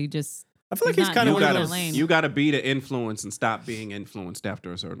to, but he just I feel like he's he's not kind of doing one of it in those. their lane. You got to be the influence and stop being influenced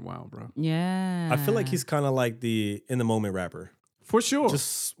after a certain while, bro. yeah. I feel like he's kind of like the in the moment rapper. For sure.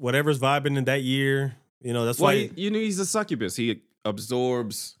 Just whatever's vibing in that year. You know, that's well, why. he's a succubus. He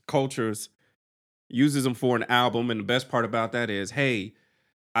absorbs cultures, uses them for an album, and the best part about that is, hey,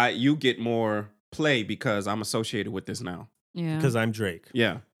 you get more play because I'm associated with this now. yeah. Because I'm Drake.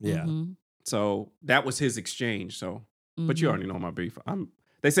 Yeah. Yeah. Mhm. So that was his exchange. So, but you Mhm. already know my beef.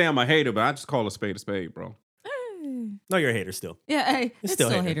 They say I'm a hater, but I just call a spade, bro. Hey. No, you're a hater still. Yeah, hey, it's still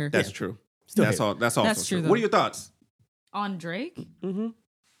still a hater. hater. That's true. Still That's hater. all. That's also That's true, true. though. What are your thoughts? On Drake, Mm-hmm.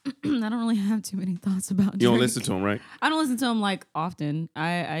 I don't really have too many thoughts about Drake. You don't listen to him, right? I don't listen to him like often.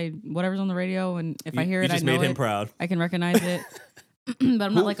 I whatever's on the radio, and if I hear you it, I just know made him it. proud. I can recognize it, but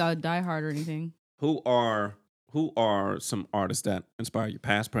I'm not like a diehard or anything. Who are some artists that inspire you,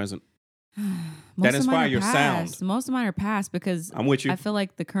 past, present? Most of inspire mine are your past. sound. Most of mine are past because I'm with you. I feel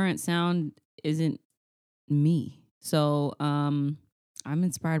like the current sound isn't me. So I'm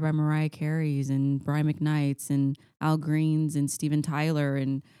inspired by Mariah Carey's and Brian McKnight's and Al Green's and Steven Tyler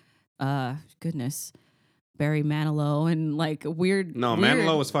and goodness, Barry Manilow and like weird. No, weird,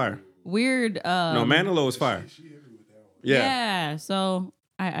 Manilow is fire. weird. No, Manilow is fire. Yeah. Yeah. So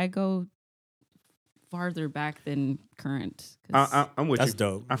I go farther back than current. 'cause- I'm with That's you.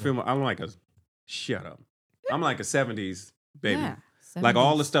 dope. I'm like a shut up. I'm like a 70s baby. Yeah, Like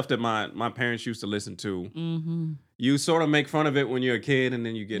all the 70s. stuff that my parents used to listen to. Mm-hmm. You sort of make fun of it when you're a kid, and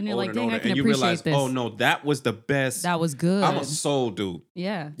then you get And you're older like, and "Dang, I older, can and you appreciate realize, this." oh no, that was the best. That was good. I'm a soul dude.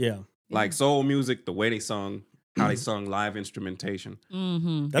 Yeah. Yeah. Like soul music, the way they sung, how they sung, live instrumentation,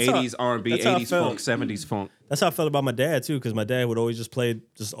 Mm-hmm. That's how- 80s R&B, that's how I 80s felt. funk, 70s funk. That's how I felt about my dad too, because my dad would always just play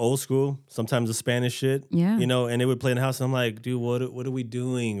just old school, sometimes the Spanish shit. Yeah. You know, and it would play in the house, and I'm like, dude, what are we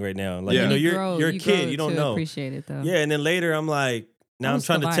doing right now? Like, Yeah. you know, You you're a kid, you don't to know. appreciate it though. Yeah, and then later I'm like, now That I'm was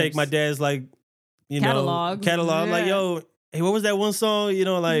trying the to take vibes. my dad's like, you Catalog. know, catalog. I'm like, Yeah. yo, hey, what was that one song? You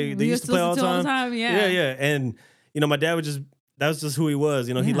know, like they We used to play all the listen time. to Yeah. Yeah. And you know, my dad would that was just who he was.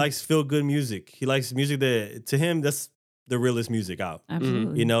 You know, he Yeah. likes feel good music. He likes music that to him that's the realest music out.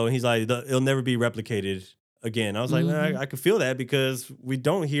 Absolutely. You know, and he's like, it'll never be replicated again. I was like, man, Mhm. I could feel that because we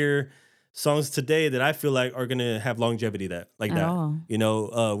don't hear songs today that I feel like are gonna have longevity At that. all. You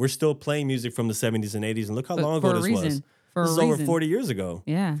know, we're still playing music from the 70s and 80s, and look how But long for ago a this reason. was. For This a is over reason. 40 years ago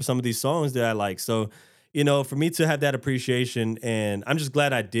Yeah. for some of these songs that I like. So, you know, for me to have that appreciation, and I'm just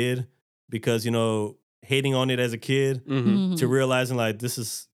glad I did because, you know, hating on it as a kid to realizing like this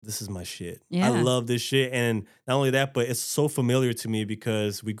is my shit. Yeah. I love this shit, and not only that, but it's so familiar to me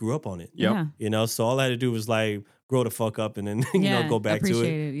because we grew up on it. Yep. Yeah. You know, so all I had to do was like grow the fuck up and then Yeah, go back to it.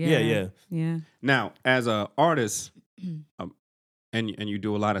 appreciate it. Yeah. Now, as an artist, and you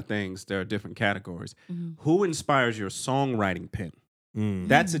do a lot of things, there are different categories. Who inspires your songwriting pen?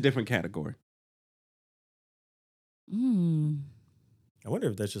 That's a different category. I wonder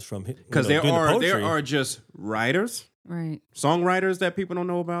if that's just from Because there are just writers, Right. songwriters that people don't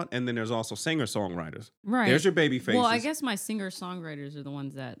know about, and then there's also singer-songwriters. Right. There's your baby faces. Well, I guess my singer-songwriters are the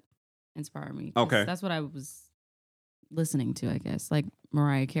ones that inspire me. Okay. That's what I was listening to, I guess. Like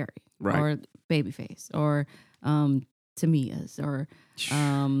Mariah Carey. Right. Or Babyface. Or Tamia's. Or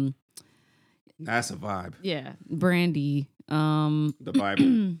That's a vibe. yeah, Brandy. The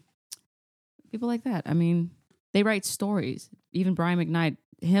Bible. People like that. I mean, they write stories. Even Brian McKnight,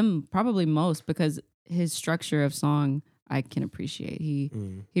 him probably most because his structure of song I can appreciate.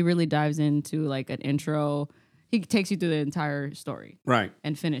 He really dives into like an intro. He takes you through the entire story. Right.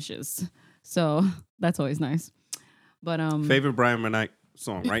 And finishes. So that's always nice. But Favorite Brian McKnight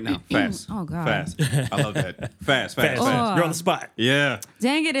song right now. Fast. Oh, God. Fast. I love that. Fast. Fast. Oh. You're on the spot. Yeah.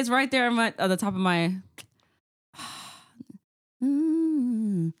 dang it, it's right there at the top of my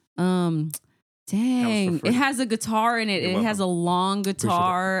dang. free. It has a guitar in it. You're It has a long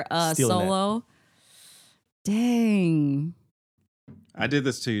guitar Stealing that. solo. Dang. I did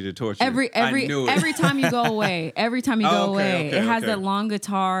this to you to torture you. Every I knew it. every time you go away, Okay, it has okay. that long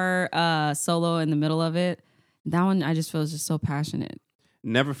guitar solo in the middle of it. That one I just feel is just so passionate.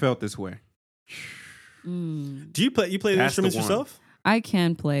 Never felt this way. Mm. Do you play the That's the instruments one. yourself? I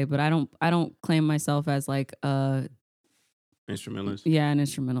can play, but I don't claim myself as like Instrumentalist. an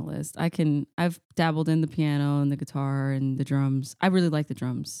instrumentalist. I've dabbled in the piano and the guitar and the drums. I really like the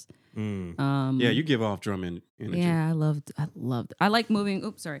drums. Yeah, you give off drum energy. Yeah, I loved. I like moving.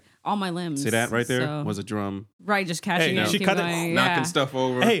 Oops, sorry. All my limbs. See that right there So- was a drum right. Just catching Hey, it. she keep cut it- going, knocking yeah. stuff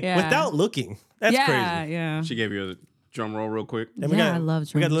over. Hey, Yeah. without looking, that's crazy. Yeah. She gave you a drum roll real quick. And Yeah, I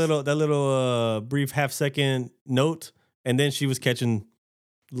love We got drums. that little brief half-second note, and then she was catching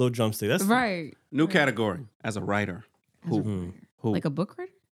little drumstick. That's Right. New category as a writer. As a Who? writer. Who? Like a book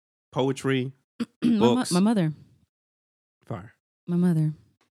writer. Poetry. my, Books. my mother. Fire. My mother.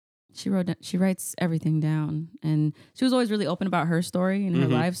 She writes everything down, and she was always really open about her story in her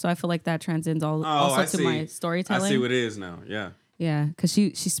life. So I feel like that transcends also to my storytelling. I see what it is now. Yeah. Yeah, because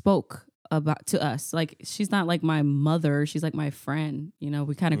she spoke about to us. Like she's not like my mother; she's like my friend. You know,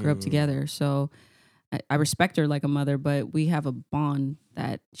 we kind of grew up together, so I respect her like a mother. But we have a bond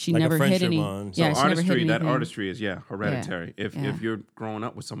that she Like a never hid friendship any. bond. So Yeah, she never hid artistry, that anything. artistry is hereditary. Yeah. If you're growing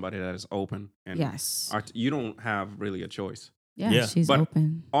up with somebody that is open and Yes. you don't have really a choice. Yeah, she's But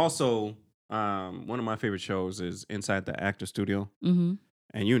open. Also, one of my favorite shows is Inside the Actor Studio. Mm-hmm.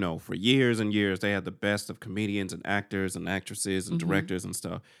 And you know, for years and years, they had the best of comedians and actors and actresses and Mhm. directors and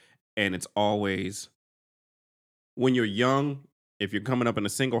stuff. And it's always, when you're young, if you're coming up in a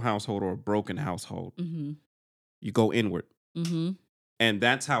single household or a broken household, Mm-hmm. you go inward. Mm-hmm. And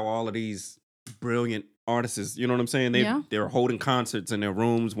that's how all of these brilliant artists, you know what I'm saying? Yeah. They're holding concerts in their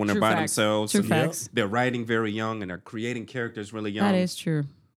rooms when they're True by facts. themselves. True and facts. They're writing very young and they're creating characters really young. That is true.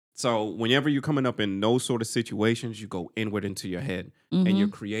 So whenever you're coming up in those sort of situations, you go inward into your head and you're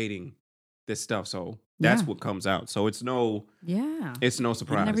creating this stuff. So that's Yeah. what comes out. So it's no Yeah.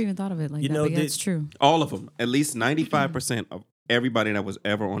 surprise. I never even thought of it like You that. know, But yeah, it's true. All of them, at least 95% of everybody that was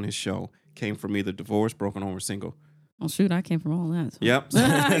ever on his show came from either divorced, broken home, or single. Well, shoot, I came from all that. So. Yep.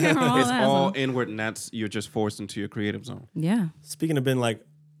 I came from all It's that. all so- inward, and you're just forced into your creative zone. Yeah. Speaking of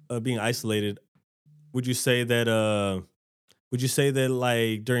being isolated, would you say that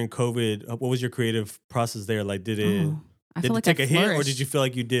like during COVID, what was your creative process there? Like, did it Oh, I did feel it like take I a hit, or flourished. did you feel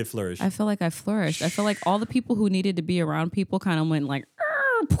like you did flourish? I feel like I flourished. I feel like all the people who needed to be around people kind of went like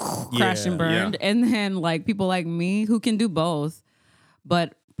crashed and Yeah. burned, and then like people like me who can do both,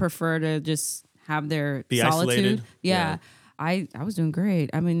 but prefer to just have their Be solitude. isolated? Yeah. I was doing great.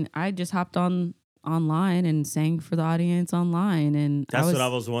 I mean, I just hopped online and sang for the audience online, and That's what I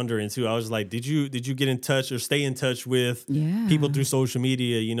was wondering too. I was like, did you get in touch or stay in touch with Yeah. people through social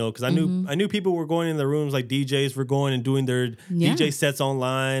media? You know, because I knew people were going in the rooms, like DJs were going and doing their Yeah. DJ sets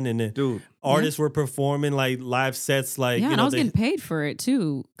online, and then Dude, artists were performing like live sets. Like, Yeah, you and know, I was getting paid for it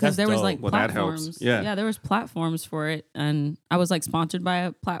too, That's because there was dope. like Well, that helps. platforms. Yeah. There was platforms for it, and I was like sponsored by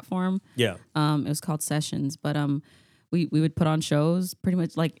a platform. yeah. It was called Sessions, but we would put on shows pretty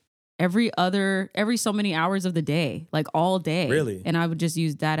much like every so many hours of the day, like all day. Really? And I would just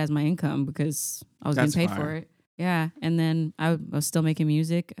use that as my income because I was That's getting paid for fire. it. Yeah, and then I was still making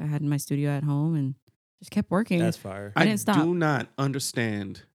music. I had my studio at home, and Just kept working. That's fire. I didn't stop. do not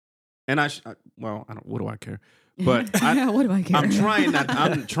understand, and I don't. What do I care? But What do I care? I'm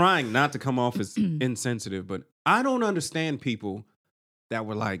trying not to come off as insensitive, but I don't understand people that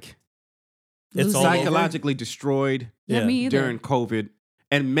were like It's all over. psychologically destroyed Yeah, me either. during COVID,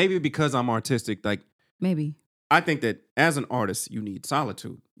 and maybe because I'm artistic, like Maybe. I think that as an artist, you need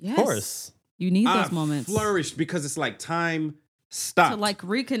solitude. Yes. Of course. You need those I moments. flourished because it's like time stopped. To like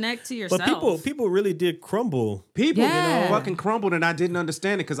reconnect to yourself. But people really did crumble. People, Yeah. fucking crumbled, and I didn't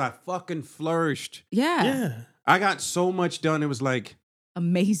understand it because I fucking flourished. Yeah. Yeah. I got so much done. It was like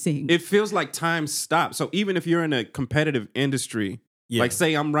Amazing. it feels like time stopped. So even if you're in a competitive industry, Yeah. like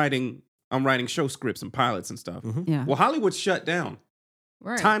say I'm writing show scripts and pilots and stuff. yeah. Well, Hollywood's shut down.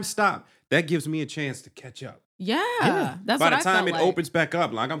 Right. Time stopped. That gives me a chance to catch up. Yeah. That's By what the I time felt it like. opens back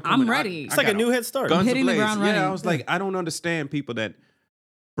up, like I'm coming, ready. It's like a new head start. guns hitting the ablaze. ground Yeah, running. I was like, I don't understand people that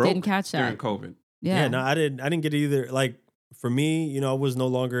broke Didn't catch during that. COVID. Yeah. Yeah, no, I didn't get it either. Like for me, I was no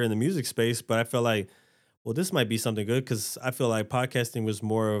longer in the music space, but I felt like, well, this might be something good because I feel like podcasting was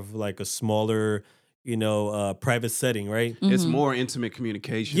more of like a smaller, private setting, right? It's Mm-hmm. more intimate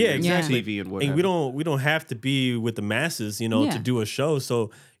communication. Yeah, than exactly. TV and whatever. And we don't have to be with the masses, Yeah. to do a show. So,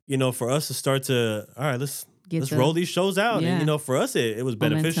 for us to start to, all right, let's Get the- roll these shows out. Yeah. And for us it was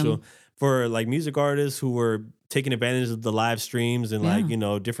beneficial. Momentum. For like music artists who were taking advantage of the live streams and like,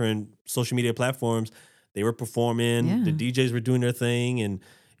 different social media platforms, they were performing, Yeah. the DJs were doing their thing, and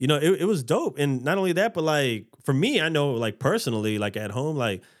it was dope. And not only that, but like for me, I know like personally, like at home,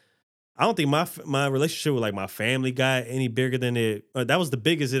 like I don't think my relationship with like my family got any bigger than it. That was the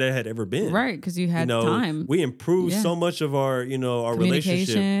biggest it had ever been. Right. Because you had time. We improved Yeah. so much of our, our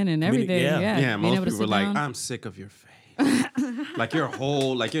relationship Communication and everything. yeah. Yeah. Yeah, Being most able to people were sit like, down. I'm sick of your face. Like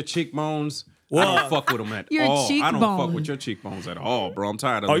your cheekbones. I Well, don't fuck with them at Your all. I don't fuck cheekbone. with your cheekbones at all, bro. I'm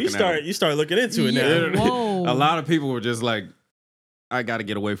tired of Oh, looking you at them. start looking into it Yeah. now. Whoa. A lot of people were just like, I got to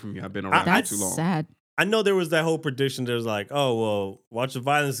get away from you. I've been around That's for too long. sad. I know there was that whole prediction that was like, oh, well, watch the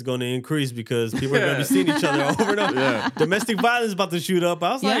violence is going to increase because people are going to be seeing each other over and over. Yeah. Domestic violence is about to shoot up.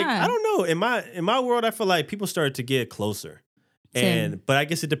 I was like, Yeah. I don't know. In my world, I feel like people started to get closer. Same. But I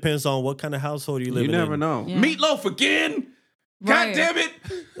guess it depends on what kind of household you live in. You never know. Yeah. Meatloaf again? Right. God damn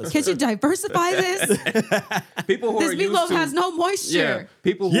it. Can't you diversify this? People who This are used meatloaf to, has no moisture. Yeah,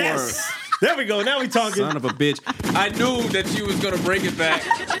 people who Yes. There we go. Now we are talking. son of a bitch. I knew that you was going to bring it back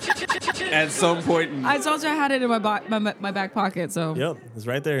at some point. I told you I had it in my back pocket, so Yep. It's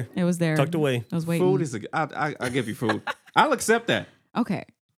right there. it was there. Tucked away. I was waiting. Food is I'll give you food. I'll accept that. Okay.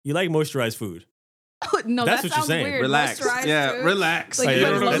 You like moisturized food. No, That's that what you're sounds saying. weird. Relax. Moisturized Yeah, food. relax. Like Oh, you yeah,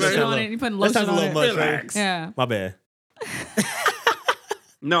 put that's lotion a on little- it. You put that lotion sounds a on little it. much, right? Relax. Yeah. My bad.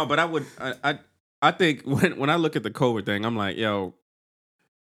 No, but I think when I look at the COVID thing, I'm like, yo,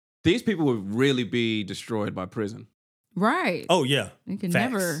 these people would really be destroyed by prison. Right. Oh, yeah. You can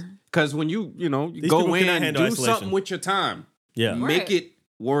Facts. never. Because when you These go people in cannot and handle do isolation. something with your time, Yeah. Right. make it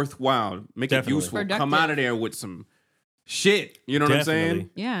worthwhile, make Definitely. it useful. Come Productive. out of there with some shit. You know what I'm saying?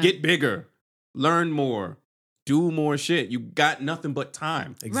 Definitely. Yeah. Get bigger, learn more, do more shit. You got nothing but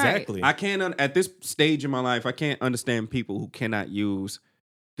time. Exactly. I can't at this stage in my life, I can't understand people who cannot use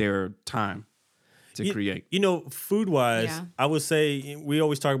their time to create. Food wise, Yeah. I would say we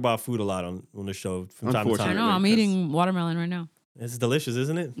always talk about food a lot on the show from time to I Unfortunately. time. know. I'm because- eating watermelon right now. It's delicious,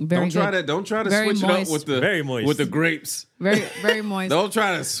 isn't it? Very good. Don't try to Very switch it moist. up with the Very moist. with the grapes. Very, very moist. Don't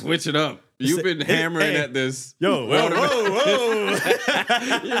try to switch it up. You've been hammering hey. at this. Yo, whoa.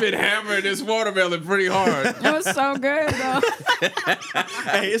 You've been hammering this watermelon pretty hard. It was so good, though.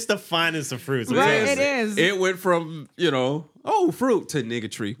 Hey, it's the finest of fruits. Right, It's- it is. It went from, fruit to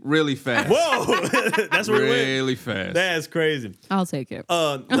niggatry really fast. Whoa, that's where it went. Really fast. That's crazy. I'll take it.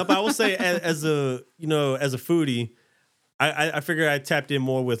 No, but I will say as a foodie, I figured I tapped in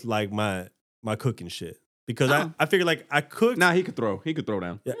more with like my cooking shit because I figured like I cooked. Nah, he could throw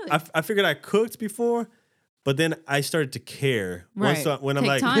down. Yeah, I figured I cooked before, but then I started to care. Right. When I'm Take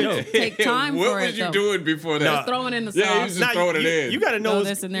like, time. yo, Take time what for was it, you though. doing before that? Just throwing in the sauce. Yeah, he was just throwing it in. You gotta know. Throw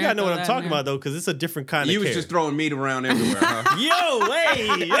this in there, You gotta know throw what I'm that in talking there. about though, because it's a different kind You of was care. just throwing meat around everywhere, huh? Yo, hey,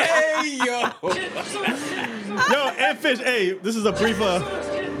 Hey, yo. yo, and fish. Hey, this is a brief.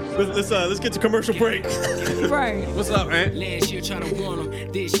 Let's get to commercial break. Right. What's up, man? Last year trying to warn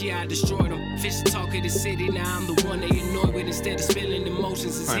them, this year I destroyed them. Fish talk of the city, now I'm the one they annoy with. Instead of spilling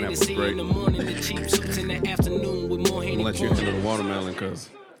emotions, it's Pineapple's Hennessy great. in the morning, the cheap suits in the afternoon with more I'm Henny gonna let you pouring. handle the watermelon because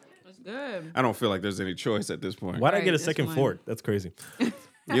That's good. I don't feel like there's any choice at this point. Why'd I Right, get a this second one. fork? That's crazy.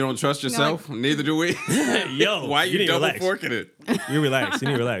 You don't trust yourself? Neither do we. Yo, Why you need to double relax. forking it? You relax. You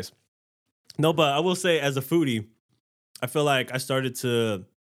need to relax. No, but I will say, as a foodie, I feel like I started to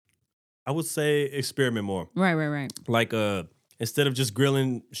I would say experiment more. Right. Like instead of just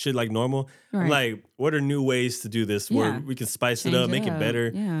grilling shit like normal, I'm Right. like, what are new ways to do this where Yeah. we can spice it Change up, make it up.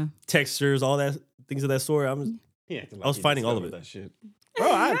 better, Yeah. textures, all that things of that sort. I was finding all of it. That shit. Bro,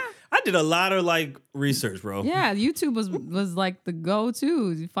 I did a lot of like research, bro. Yeah, YouTube was like the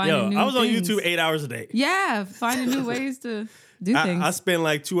go-to. Finding new I was on things. YouTube 8 hours a day. Yeah, finding new ways to do things. I spent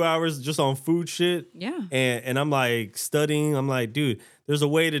like 2 hours just on food shit. Yeah. And I'm like studying. I'm like, dude, there's a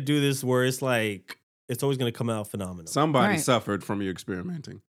way to do this where it's like, it's always going to come out phenomenal. Somebody Right. suffered from you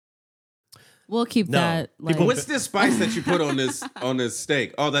experimenting. We'll keep No, that. Like, people- What's this spice that you put on this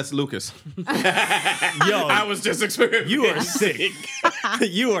steak? Oh, that's Lucas. Yo, I was just experimenting. you are sick.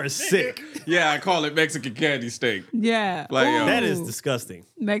 You are sick. Yeah, I call it Mexican candy steak. yeah. Like, yo, That is Ooh, disgusting.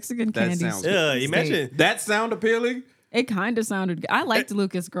 Mexican That candy. sounds steak. Yeah, imagine. That sound appealing? It kind of sounded good. I liked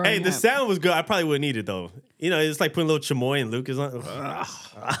Lucas growing Hey, the up. sound was good. I probably wouldn't eat it though. You know, it's like putting a little chamoy and Lucas on.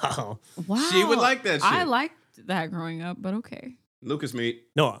 Wow. She would like that I shit. liked that growing up, but okay. Lucas meat.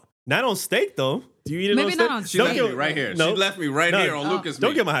 No, not on steak though. Do you eat it Maybe on not steak? on She Don't left get- me right here. No. She left me right No. here on Lucas meat.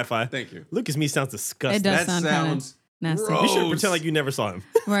 Don't get my high five. Thank you. Lucas meat sounds disgusting. It does That sound kinda sounds nasty. You should gross. pretend like you never saw him.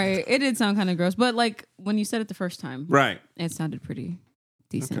 Right. It did sound kind of gross, but like when you said it the first time, Right. it sounded pretty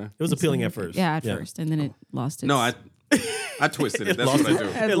decent. Okay. It was appealing at first. Yeah, at first, and then it lost its. No, I twisted it. That's lost what I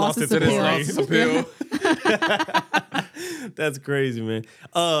it. do. It lost its It is appeal. lost its appeal. That's crazy, man.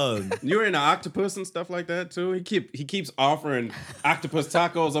 You're into octopus and stuff like that too. He keeps offering octopus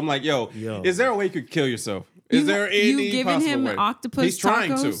tacos. I'm like, yo, is there a way you could kill yourself? Is there any you giving possible him way? octopus He's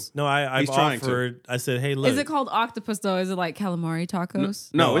trying tacos? to. No, I've He's trying to. offered. I said, hey, look. Is it called octopus though? Is it like calamari tacos?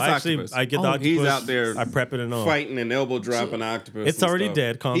 No, it's actually, octopus. I get the octopus. He's out there I prep it and all. fighting and elbow dropping octopus. It's and already stuff.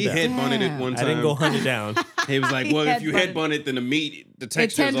 dead. Calm he down. headbutted it Damn. one I time. didn't go hunt it down. He was like, well, if you headbutted. headbutt it, then the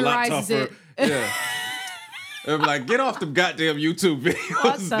texture is a lot tenderizes tougher. it. Yeah. I'm like, get off the goddamn YouTube videos,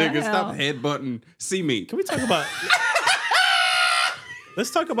 What the nigga. Stop hell? headbutting sea meat. Can we talk about? Let's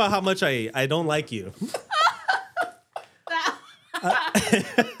talk about how much I don't like you.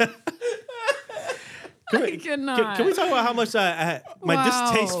 I cannot. Can we talk about how much my Wow.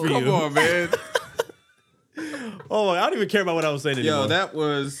 distaste for Come you? on, man. Oh, I don't even care about what I was saying anymore. Yo, that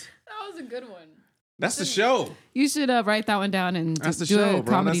was That was a good one. that's the show. You should write that one down and That's the do show, a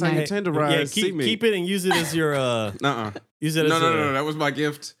bro. comedy That's how you night. tenderize yeah, sea meat. keep it and use it as your Nuh-uh. use it No, as no. That was my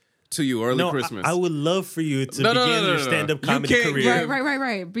gift to you early No, Christmas. I would love for you to No, no, begin no, your no. stand-up You comedy can't career. give-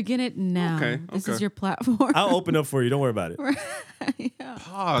 Right. Begin it now. Okay, This okay. is your platform. I'll open up for you. Don't worry about it. yeah.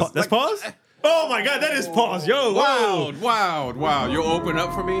 pause. That's pause? Oh my God, that is pause. Yo, whoa. Wow. You'll open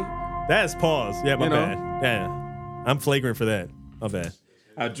up for me? That's pause. Yeah, my You know? bad. Yeah. I'm flagrant for that. My bad.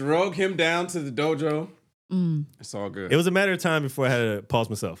 I drug him down to the dojo. Mm. It's all good. It was a matter of time before I had to pause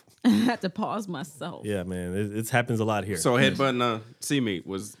myself. I had to pause myself. Yeah, man. It happens a lot here. so headbutting sea meat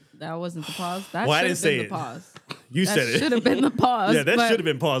was That wasn't the pause. That Well, I should didn't have say been it. the pause. you That said should it. have been the pause. Yeah, that but- should have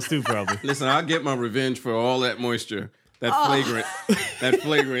been paused too, probably. listen, I'll get my revenge for all that moisture. That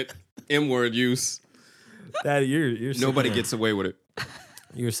flagrant M-word use. That you're sick, Nobody man. gets away with it.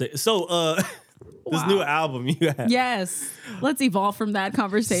 You're sick. So this Wow. new album you have. Yes. Let's evolve from that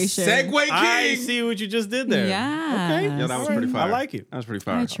conversation. Segway King. I see what you just did there. Yeah. Okay. Yeah, that was All pretty right. fire. I like it. That was pretty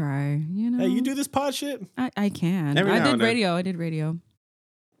fire. I try. You know. Hey, you do this pod shit? I can. Every I now did and then. radio. I did radio.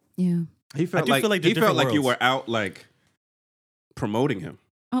 Yeah. He felt I do like, feel like he they're felt like different you were worlds. out like promoting him.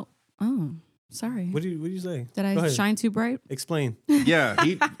 Oh, sorry. What do you say? Did Go I ahead. shine too bright? Explain. Yeah,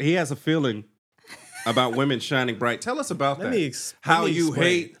 he has a feeling about women shining bright. Tell us about Let that. me How let me you explain.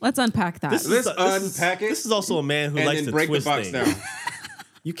 hate Let's unpack that. This Let's is- unpack it This is also a man who and likes then to break the twist box things. down.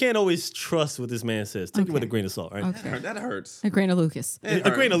 You can't always trust what this man says. Take it with a Okay. grain of salt, right? Okay. That hurts. A grain of Lucas. It A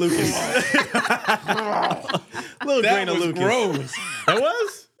grain of hurts. Lucas. Little That grain of was Lucas. gross. That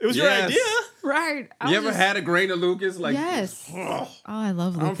was? It was Yes. your idea? Right. You ever had a grain of Lucas? Like, Yes. Oh, I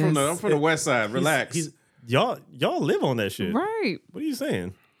love I'm Lucas. from the west side. Relax. Y'all live on that shit. Right. What are you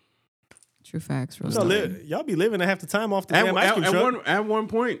saying? True facts. Real Y'all, stuff. y'all be living half the time off the at, damn ice cream truck. at one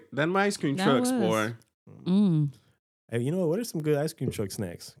point, that ice cream That trucks, was. boy. Mm. Hey, you know what? What are some good ice cream truck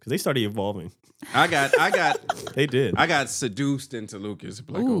snacks? Because they started evolving. I got They did. I got seduced into Lucas.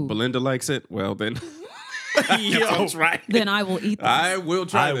 Like, oh, Ooh. Belinda likes it. Well, then Yo, right. Then I will eat this. I will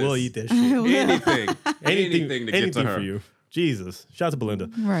try. I this. will eat that shit. anything, anything to get anything to her. for you. Jesus. Shout out to Belinda.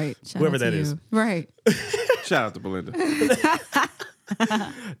 Right. Shout Whoever out to that you. is. Right. Shout out to Belinda.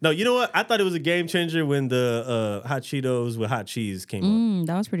 No, you know what? I thought it was a game changer when the hot Cheetos with hot cheese came up.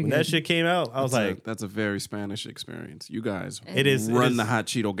 That was pretty When good. that shit came out, I was like, That's a very Spanish experience. You guys it is run it is- the hot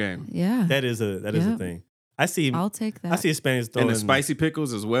Cheeto game. Yeah. That is a Yeah. thing. I see. I'll take that. I see Hispanics throwing. And the spicy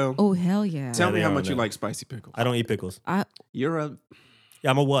pickles as well. Oh, hell yeah. Tell me they how are much you now. like spicy pickles. I don't eat pickles. You're a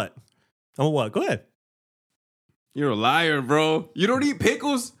Yeah, I'm a what? Oh, what? Go ahead. You're a liar, bro. You don't eat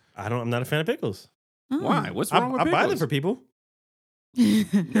pickles? I'm not a fan of pickles. Why? What's wrong with I pickles? buy them for people.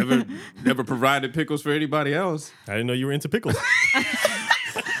 Never provided pickles for anybody else. I didn't know you were into pickles.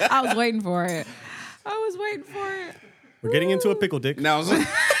 I was waiting for it. We're getting into a pickle dick. Now,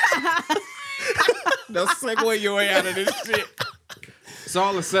 now segue your way out of this shit. It's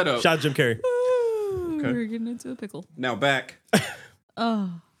all a setup. Shout out Jim Carrey. Okay. We're getting into a pickle. Now back.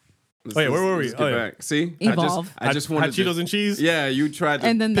 Oh. Wait, where were we? Let's get back. See? Evolve. I just wanted hot Cheetos and cheese. Yeah, you tried to.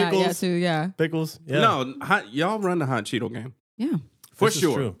 And then pickles. that, yeah, too, yeah. Pickles. Yeah. No, y'all run the hot Cheeto game. Yeah. For This is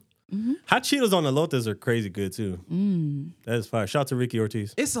sure. true. Hot Cheetos on elotes are crazy good too. That is fire. Shout out to Ricky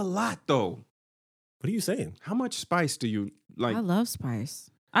Ortiz. It's a lot, though. What are you saying? How much spice do you like? I love spice.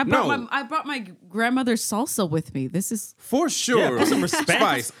 I brought my grandmother's salsa with me. This is For sure. Yeah, put some respect.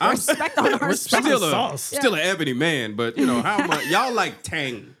 Spice. I'm respect on our Respect spice. the sauce. still an ebony man, but you know how much y'all like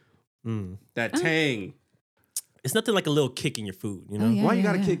tang. That tang. It's nothing like a little kick in your food, you know? yeah. Why you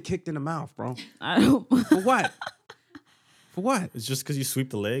gotta get kicked in the mouth, bro? I don't. For what? For what? It's just because you sweep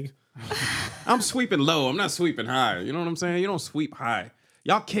the leg. I'm sweeping low. I'm not sweeping high. You know what I'm saying? You don't sweep high.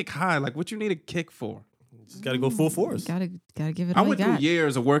 Y'all kick high. Like what you need a kick for? Just got to go full force. Gotta give it I all went you through got.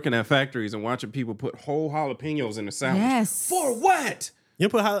 years of working at factories and watching people put whole jalapenos in the sandwich. Yes. For what? You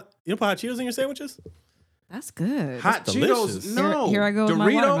don't put hot Cheetos in your sandwiches? That's good. Hot delicious. Cheetos? No. Here I go with Doritos?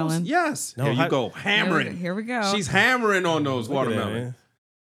 my watermelon. Yes. No, Here you hot- go. Hammering. Here we go. She's hammering on those Look at that, watermelon. man.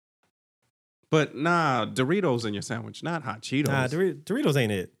 But nah, Doritos in your sandwich, not hot Cheetos. Nah, Doritos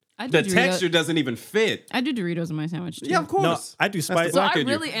ain't it. I do The texture doesn't even fit. I do Doritos in my sandwich too. Yeah, of course. No, I do That's the spicy. black So I in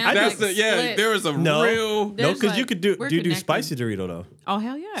you. really am, That's like, yeah. split. There is a No. real. No, There's because you like- could do. we're Do you do connected. spicy Dorito though? Oh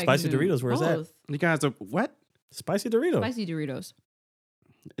hell yeah! I Spicy can do Doritos, where's that? both. You guys are what? Spicy Dorito. Spicy Doritos.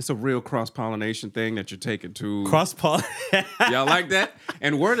 It's a real cross pollination thing that you're taking to. Cross pollen. Y'all like that?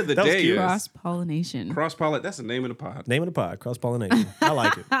 And word of the That was day cute. is Cross pollination. cross pollinate. That's the name of the pod. Name of the pod. Cross pollination. I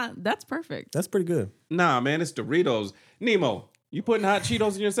like it. That's perfect. That's pretty good. Nah, man, it's Doritos. Nemo, you putting hot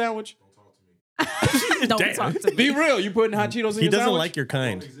Cheetos in your sandwich? Don't Damn. talk to me. Be real. You putting hot Cheetos in He your doesn't sandwich? like your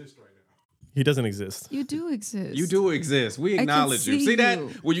kind. He doesn't exist. You do exist. You do exist. We can acknowledge you. see See that? you.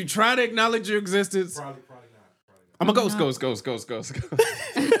 When you try to acknowledge your existence, I'm a ghost.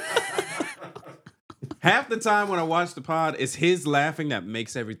 Half the time when I watch the pod, it's his laughing that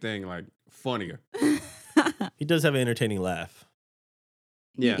makes everything like funnier. He does have an entertaining laugh.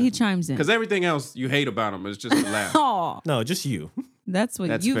 Yeah. He chimes in. Because everything else you hate about him is just a laugh. Oh, No, just you. that's what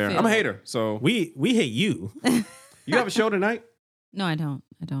That's you fair. feel. I'm a hater. So We hate you. you have a show tonight? No, I don't.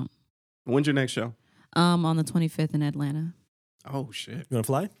 When's your next show? On the 25th in Atlanta. Oh shit. You want to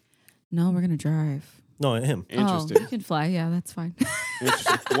fly? No, we're gonna drive. No, him. Oh, Interesting. you can fly. Yeah, that's fine.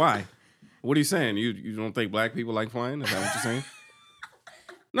 Interesting. Why? What are you saying? You don't think black people like flying? Is that what you're saying?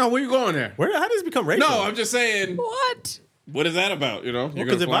 No, where you going there? Where? How does this become racial? No, I'm just saying. What? What is that about? You know, you're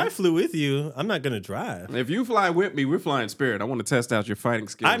Because gonna if fly? I flew with you, I'm not gonna drive. If you fly with me, we're flying Spirit. I want to test out your fighting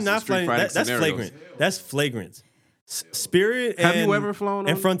skills. I'm not Street flying. fighting That's scenarios. flagrant. That's flagrant. Spirit. Have and, you ever flown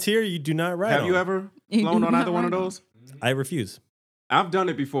And on- Frontier, you do not ride. Have you on. ever You flown do on not either one of ride on. those? I refuse. I've done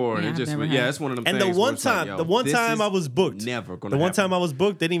it before, and Yeah, it I've just never yeah, had. it's one of them And things. the where one it's like, time, yo, the one this time is I was booked, never gonna. the one happen. time I was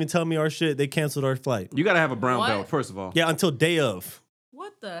booked, they didn't even tell me our shit. They canceled our flight. You gotta have a brown What? belt first of all. Yeah, until day of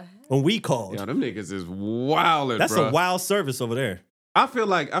What the heck? when we called. Yeah, them niggas is wildin', That's bruh. a wild service over there. I feel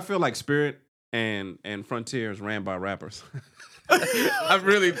like Spirit and Frontier is ran by rappers. I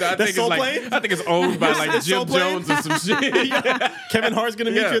think Soul it's Plane? I think it's owned by like That's Jim Soul Plane? Jones or some shit. Kevin Hart's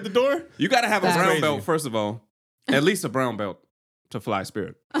gonna meet Yeah. you at the door. You gotta have a That's brown crazy. belt first of all. At least a brown belt to fly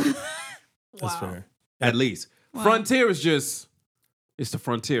Spirit. That's fair. At least. Wow. Frontier is just it's the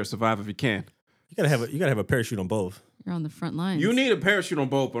frontier. Survive if you can. You gotta have a parachute on both. You're on the front lines. You need a parachute on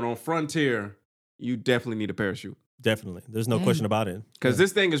both, but on Frontier, you definitely need a parachute. Definitely. There's no Dang. question about it. Because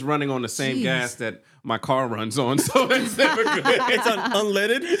this thing is running on the same Jeez. gas that my car runs on, so it's never good. It's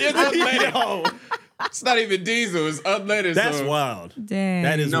unleaded. It's unleaded. Yo, It's not even diesel, it's unleaded. that's so. wild. Dang.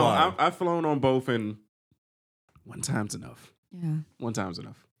 That is No, wild. I've flown on both, and one time's enough. Yeah. One time's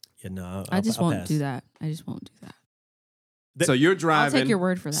enough. Yeah, no, I just I'll won't pass. do that. I just won't do that. So you're I'll driving. take your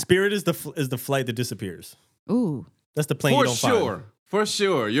word for that. Spirit is the flight that disappears. Ooh. That's the plane For you don't sure. find. For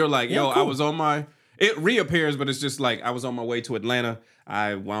sure. You're like, Yeah, yo, I cool. was on my. It reappears, but it's just like I was on my way to Atlanta.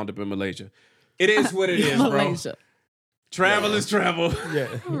 I wound up in Malaysia. It is what it is, bro. Malaysia. Travel is travel. Yeah,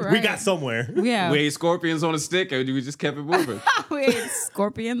 we Right. got somewhere. Yeah. We ate scorpions on a stick, and we just kept it moving. We ate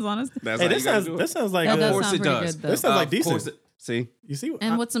scorpions on us. That's Hey, how that you gotta sounds do it. that sounds like That Of does course sound it pretty does. good, though. That sounds like Of decent. course it- See, you see.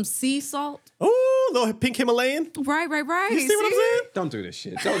 And with some sea salt. Oh, little pink Himalayan. Right. You see what I'm saying? don't do this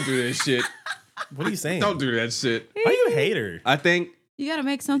shit. Don't do this shit. What are you saying? Don't do that shit. Why are you a hater? I think You gotta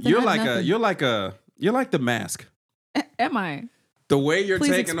make something. You're out of like nothing. you're like the Mask. Am I? The way you're Please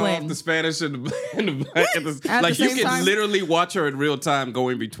taking explain. off the Spanish and the black, At like the you same can time? literally watch her in real time go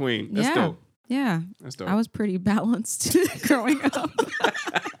in between. That's yeah. dope. Yeah. That's dope. I was pretty balanced growing up.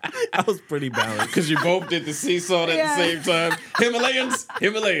 I was pretty balanced. Because you both did the sea salt at Yeah. the same time.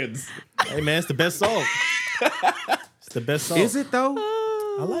 Himalayans. Hey man, it's the best salt. It's the best salt. Is it though?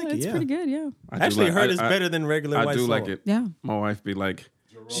 I like it. It's Yeah. pretty good. Yeah. I actually heard it's better than regular I white do salt. like it. Yeah. My wife be like,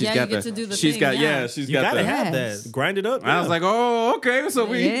 she's Yeah, got you get the, to do the she's thing, got yeah. she's You got gotta the. have Yes. that. Grind it up. I was like, oh, okay, so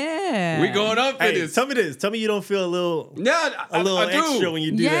we Yeah. going up in hey, this. tell me this. Tell me you don't feel a little I little I do. extra when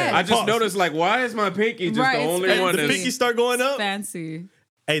you do Yes. that. I just Pause. noticed like, why is my pinky just Right, the it's only fancy. one the that's pinky start going up. Fancy.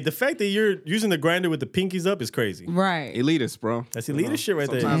 Hey, the fact that you're using the grinder with the pinkies up is crazy. Right. elitist, bro? That's elitist shit right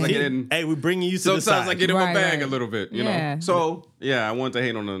Sometimes there. I get in- Hey, we're bringing you to the Sometimes side. I get in my Right, bag right. a little bit, you Yeah. know. So yeah, I want to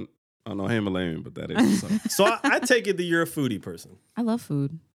hate on the Himalayan, but that is what's up. So I take it that you're a foodie person. I love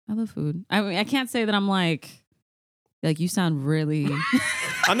food. I love food. I mean, I can't say that I'm like you sound really.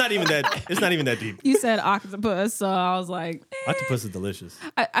 I'm not even that. It's not even that deep. You said octopus, so I was like, Octopus is delicious.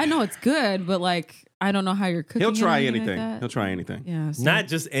 I know it's good, but like I don't know how you're cooking. He'll it or try anything anything. Like that. He'll try anything. Yeah. So Not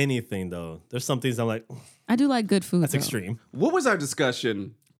just anything though. There's some things I'm like, I do like good food. that's though. extreme. What was our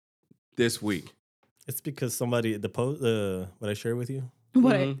discussion this week? It's because somebody the post what I shared with you.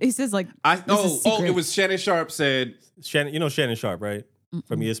 What he says, like this is Oh, secret. it was Shannon Sharp said. Shannon, you know Shannon Sharp, right?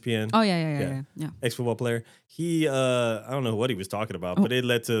 From ESPN. Oh yeah. Ex-football player. He I don't know what he was talking about, but it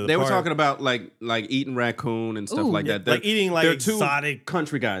led to They were talking about like eating raccoon and stuff Ooh. like Yeah, that. like eating like they're two exotic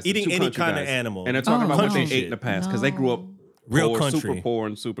country guys, eating two any country kind of guys. animal. and they're talking about what country they ate in the shit. past because they grew up Real poor, country. super poor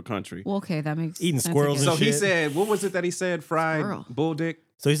and super country. Well, okay, that makes Eating sense, I squirrels guess. So and he shit. said, what was it that he said? Fried Squirrel. bull dick.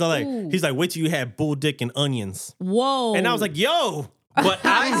 So he's all like, Ooh. he's like, wait till you have bull dick and onions. Whoa. And I was like, yo. But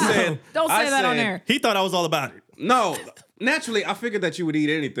I said, don't say I that on said, air. He thought I was all about it. No, naturally, I figured that you would eat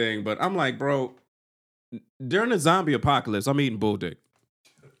anything, but I'm like, bro, during the zombie apocalypse, I'm eating bull dick.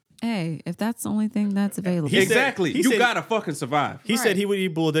 Hey, if that's the only thing that's available, He said- Exactly. he You said- gotta fucking survive. He said he would eat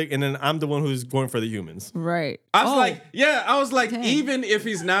bull dick, and then I'm the one who's going for the humans. right? I was like, dang. even if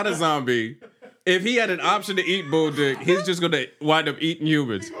he's not a zombie, if he had an option to eat bull dick, he's just gonna wind up eating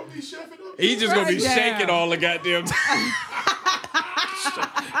humans. He's just gonna be Right, yeah. shaking all the goddamn time.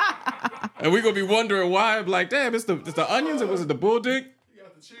 And we're gonna be wondering why. I'm like, damn, it's the onions or was it the bull dick?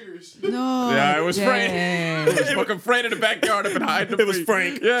 No. Yeah, it was Frank. dang. It was fucking Frank in the backyard up and hiding. It was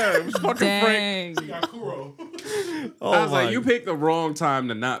Frank. Yeah, it was fucking Frank. Dang. Oh I was my. like, you picked the wrong time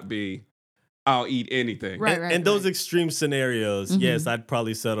to not be. I'll eat anything. Right, And, right. and those right. extreme scenarios, yes, I'd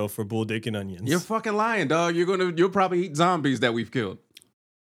probably settle for bull dick and onions. You're fucking lying, dog. You'll probably eat zombies that we've killed.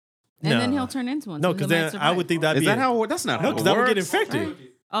 and then Nah. he'll turn into one. No, so because he might then I survive. would think that'd Is be that how? That's not No, how because it I would get works. infected.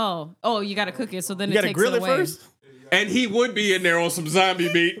 Oh, you got to cook it, so then You it gotta takes grill it it away. first. And he would be in there on some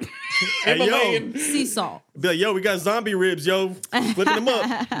zombie meat. Hey, yo. Himalayan. Sea salt. Be like, yo, we got zombie ribs, yo, flipping them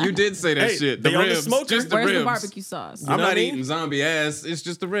up. You did say that Hey, shit. The they on the ribs, smoker. just the Where's ribs. the barbecue sauce? I'm know what not I mean? eating zombie ass. It's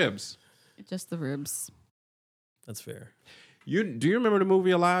just the ribs. Just the ribs. That's fair. Do you remember the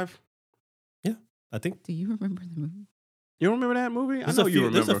movie Alive? Yeah, I think Do you remember the movie? You don't remember that movie? there's I know a few. you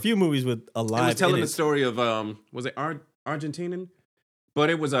remember. There's a few movies with It alive was telling in the it. story of was it Argentinian? But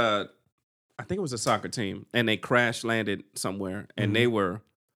it was I think it was a soccer team, and they crash landed somewhere, and they were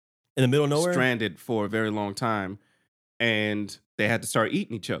in the middle of nowhere. stranded for a very long time, and they had to start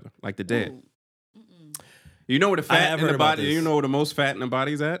eating each other like the dead. Ooh. You know where the I fat have in heard the about body? this. You know where the most fat in the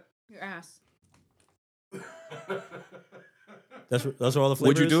body's at? Your ass. That's where all the flavor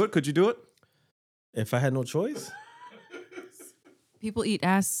Would you is? do it? Could you do it? If I had no choice? People eat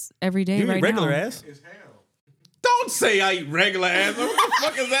ass every day You right eat regular now. ass? Don't say I eat regular ass. What the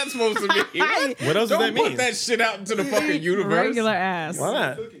fuck is that supposed to mean? What else does Don't that put mean? that shit out into the fucking universe. Regular ass. Why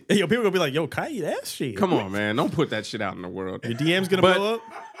not? Hey, yo, people gonna be like, yo, Kai eat ass shit. Come on, man. Don't put that shit out in the world. Your DM's gonna But- blow up?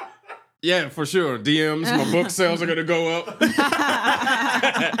 Yeah, for sure. DMs, my book sales are gonna go up.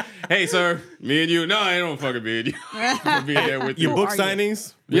 Hey, sir, me and you. No, I don't fucking be and you. I'll be there with Your you. book are you?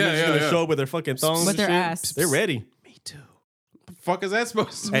 signings? Yeah, Women just yeah, gonna yeah. show up with their fucking thongs With and their shit? ass. They're ready. Me too. The fuck is that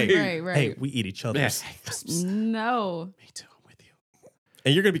supposed to Hey, be? Right, right. Hey, we eat each other. Yeah. No. Me too. I'm with you.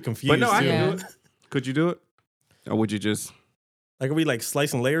 And you're gonna be confused. But no, I too. can Yeah. do it. Could you do it? Or would you just? Like, are we like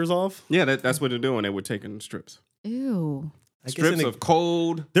slicing layers off? Yeah, that's what they're doing. They were taking strips. Ew. I guess Strips in a- of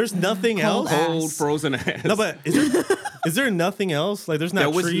cold, There's nothing Cold else. ass. cold frozen ass. No, but is there nothing else? Like, there's not there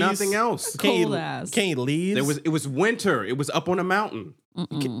was trees? nothing else. You can't Cold eat, ass. Can't eat leaves. It was winter. It was up on a mountain. Oh,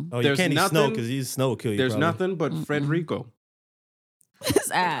 you there's can't eat snow nothing- because snow will kill you. There's probably. nothing but Frederico. His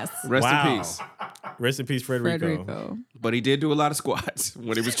ass. Rest Wow. in peace. Rest in peace, Frederico. Frederico. But he did do a lot of squats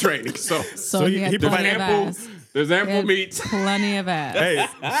when he was training. So So he had he plenty there's of ample, ass. there's He ample had meat. Plenty of ass. Hey,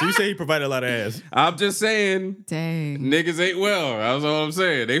 so you say he provided a lot of ass. I'm just saying, Dang. niggas ate well. That's all I'm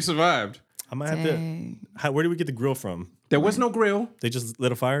saying. They survived. I might have Dang. to. Where did we get the grill from? There was no grill. They just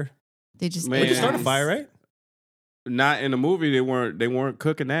lit a fire. They just Man. We ate just started a ass. fire, right? Not in the movie. They weren't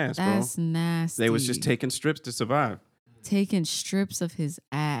cooking ass, bro. That's nasty. They was just taking strips to survive. taking strips of his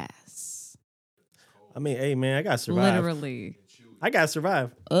ass. I mean, hey man, I gotta survive. Literally. I gotta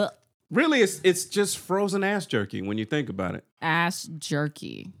survive. Really, it's just frozen ass jerky when you think about it. Ass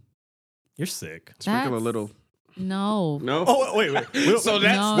jerky. You're sick. Sprinkle a That's- little. No. No. Oh wait. We don't, So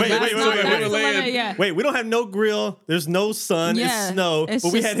that's No, wait, that's wait, not- wait, that's wait, the wait. limit, yeah. wait. We don't have no grill. There's no sun. Yeah, It's snow. it's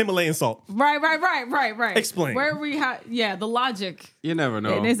But we just- had Himalayan salt. Right. Explain. Where we have, the logic. You never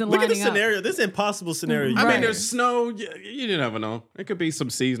know. It isn't Look at the lining up. scenario. This is an impossible scenario. I Right. mean, there's snow. You never know. It could be some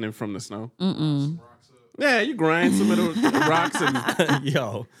seasoning from the snow. Yeah, you grind some little rocks and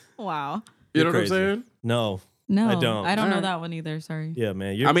Yo, Wow. you You're know what I'm crazy. saying. no. No, I don't. I don't know Alright. that one either. Sorry. Yeah,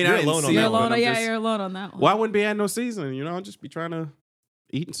 man. You're, I mean, you're I didn't alone on see You're that it, one. but alone. I'm Yeah, just- you're alone on that one. Well, I wouldn't be adding no seasoning. You know, I'd just be trying to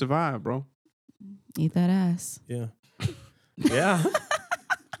eat and survive, bro. Eat that ass. Yeah. Yeah.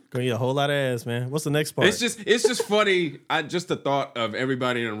 Gonna eat a whole lot of ass, man. What's the next part? It's just funny. Just the thought of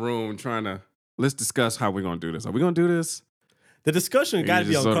everybody in the room trying to let's discuss how we're gonna do this. Are we gonna do this? the discussion got to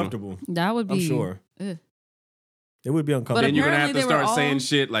be just sort of- uncomfortable. That would be. I'm sure. Ugh. It would be uncomfortable. Then you're gonna have apparently to they were start saying all-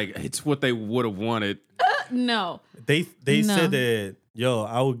 shit like it's what they would have wanted. No. They No. said that, yo,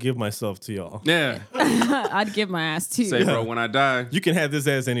 I will give myself to y'all. Yeah. I'd give my ass to you. Say, bro, when I die, You can have this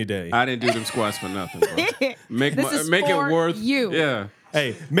ass any day. I didn't do them squats for nothing, bro. Make This is make it for worth you. Yeah.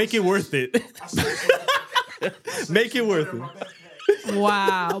 Hey, make it worth it. Make it worth it.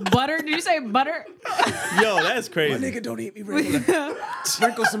 Wow. Butter? Did you say butter? Yo, that's crazy. Don't eat me regular.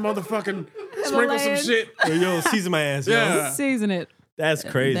 Sprinkle some sprinkle some Himalayas. shit. Yo, season my ass. Yo. Yeah. Season it. That's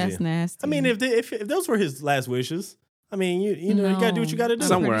crazy. That's nasty. I mean, if those were his last wishes, I mean, you know, you gotta do what you gotta do. I'm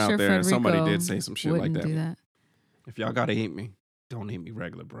Somewhere pretty out sure there, somebody Federico did say some shit like wouldn't that. do that. If y'all gotta eat me, don't eat me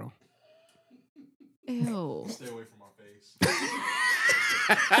regular, bro. Ew. Stay away from my face.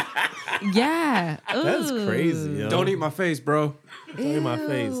 Yeah. That's Ugh. crazy, yo. Don't eat my face, bro. Don't eat my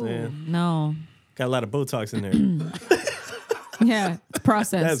face, man. No. Got a lot of Botox in there. Yeah. It's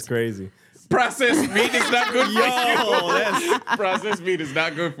processed. That's crazy. Processed meat is not good for Yo, you. that's Processed meat is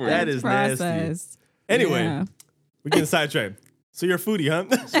not good for that you. is nasty. processed. Anyway, Yeah. we're getting sidetracked. So you're a foodie, huh?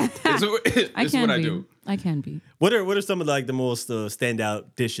 I It's can what be. I do. I can be. What are some of like the most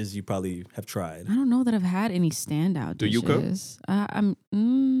standout dishes you probably have tried? I don't know that I've had any standout Do dishes. you cook?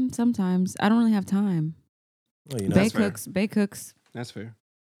 I'm sometimes. I don't really have time. Oh, you know, Bay fair. cooks. Bay cooks. That's fair.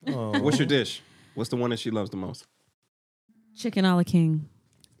 oh. What's your dish? What's the one that she loves the most? Chicken a la king.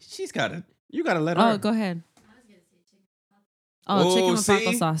 She's got it. You gotta let her. Oh, go ahead. Oh, chicken with see?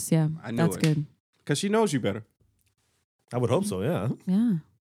 taco sauce. Yeah, I knew that's it. good. Because she knows you better. I would hope so. Yeah. Yeah,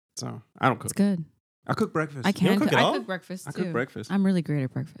 So I don't it's cook. good. I cook breakfast. I can cook cook. at I all? cook breakfast I too. cook breakfast. I'm really great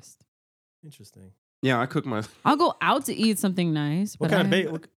at breakfast. Interesting. Yeah, I cook my. I'll go out to eat something nice. What but kind of I-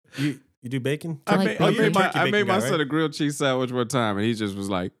 bacon? You do bacon? I like I bacon. made my, Turkey I made bacon my guy, son right? a grilled cheese sandwich one time, and he just was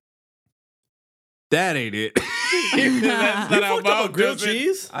like, "That ain't it." That's You not how fucked up mom a grilled does it.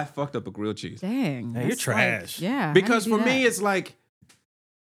 cheese? I fucked up a grilled cheese. Dang, Man, you're that's like- trash. yeah, how Because do you for do me, that? it's like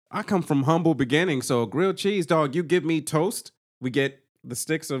I come from humble beginnings. So grilled cheese, dog, you give me toast, we get the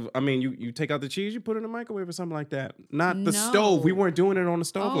sticks of. I mean, you take out the cheese, you put it in the microwave or something like that. Not the stove. We No. weren't doing it on the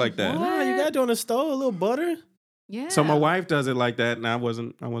stove Oh, like that. what? Nah, you got it on the stove, a little butter. yeah. So my wife does it like that, and I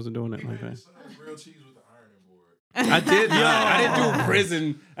wasn't doing it like that. Grilled cheese with the ironing board. I did. I didn't do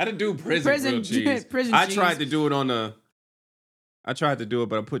prison. I didn't do prison grilled cheese. prison I cheese. tried to do it on the. I tried to do it,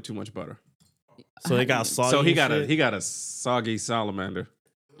 but I put too much butter. So they got soggy. So he and got shit? a soggy salamander.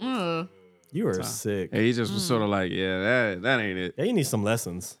 You are sick. And he just was sort of like, yeah, that ain't it. Yeah, you need some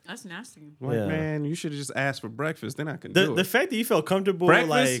lessons. That's nasty. I'm like, Yeah. man, you should have just asked for breakfast. Then I can The do the it. fact that you felt comfortable, Breakfast,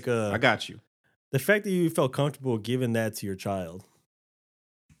 like I got you. the fact that you felt comfortable giving that to your child,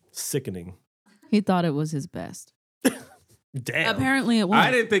 sickening. He thought it was his best. Damn. Apparently, it was.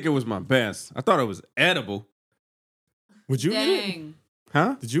 I didn't think it was my best. I thought it was edible. Would you eat it? Dang.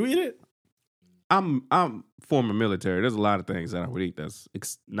 Huh? Did you eat it? I'm former military. There's a lot of things that I would eat that's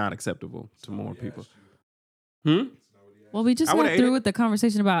not acceptable to more people. Well, we just I got would've ate through it. with the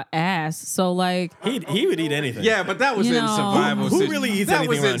conversation about ass. So, like, He would eat anything. Yeah, but that was You in know- survival. Who really eats that anything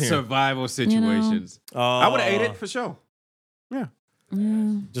was in around here? survival situations. I would have ate it for sure. Yeah.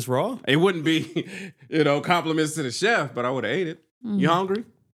 yeah. Just raw. It wouldn't be, compliments to the chef, but I would have ate it. You hungry?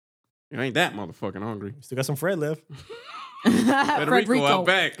 You ain't that motherfucking hungry. Still got some Fred left. Federico out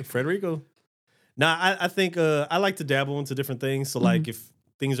back. Frederico. Nah, I think I like to dabble into different things. So like if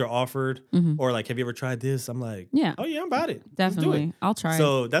things are offered or like, have you ever tried this? I'm like, Yeah. oh yeah, I'm about it. Definitely. Let's do it. I'll try.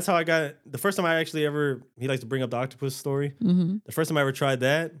 So that's how I got the first time I actually ever. He likes to bring up the octopus story. The first time I ever tried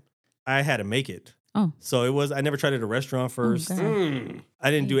that, I had to make it. Oh. So it was. I never tried it at a restaurant first. God.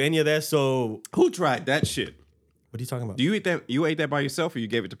 I didn't do any of that. So Who tried that shit? what are you talking about? Do you eat that? You ate that by yourself, or you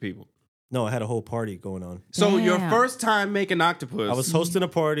gave it to people? No, I had a whole party going on. So your Damn. first time making octopus, I was hosting a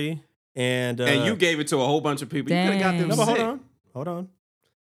party and you gave it to a whole bunch of people. You could have got them Dang. No, but sick. hold on.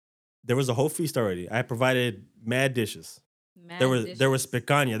 There was a whole feast already. I provided mad dishes. There was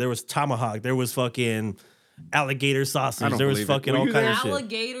picanha, there was tomahawk, there was fucking alligator I sausage, don't there was believe it. fucking Were all you kinds there? of shit.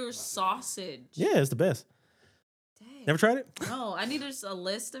 Alligator sausage. Yeah, it's the best. Dang. Never tried it? No, I need just a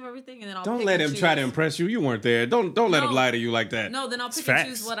list of everything, and then I'll Don't pick let and him try to choose. impress you. You weren't there. Don't let him No. lie to you like that. No, then I'll pick facts. and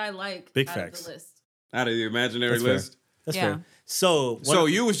choose what I like. Big out facts. Of the list. Out of the imaginary That's fair. list. That's Yeah. fair. So So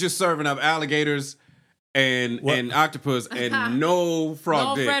you was just serving up alligators and octopus and no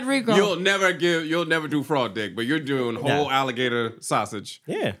frog No dick. Frederico. You'll never do frog dick, but you're doing whole alligator sausage.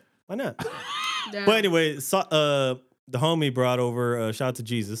 yeah, why not? Damn. But anyway, the homie brought over. Shout out to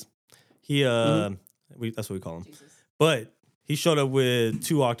Jesus. He that's what we call him. But he showed up with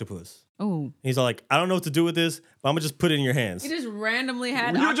 2 octopus. Oh, He's all like, I don't know what to do with this, but I'm gonna just put it in your hands. he just randomly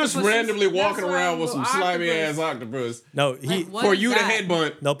had. You're just octopuses. randomly walking That's around why with some octopus. slimy ass octopus No, he Like, what for is you that? to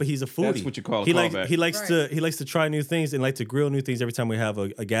headbutt. no, but he's a foodie. That's what you call a he likes callback. he likes Right. to he likes to try new things and like to grill new things every time we have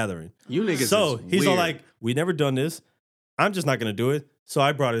a gathering. You niggas. So is he's all weird. like, we never done this. I'm just not gonna do it. So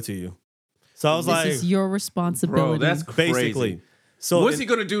I brought it to you. So I was This like, is your responsibility. bro, that's crazy. basically. So What's he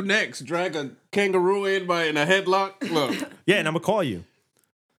gonna do next? Drag a kangaroo in a headlock? Look, yeah, and I'm gonna call you.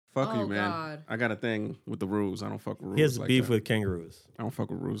 fuck Oh, you, man. God. I got a thing with the rules. I don't fuck with rules. He has like beef that. with kangaroos. I don't fuck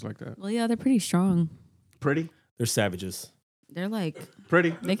with rules like that. Well, yeah, they're pretty strong. Pretty, They're savages. They're like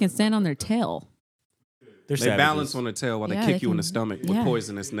pretty. they can stand on their tail They're They savages. balance on the tail while Yeah, they kick they you in the can- stomach with yeah.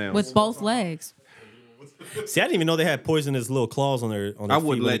 poisonous nails. with both legs. See, I didn't even know they had poisonous little claws on their I feet wouldn't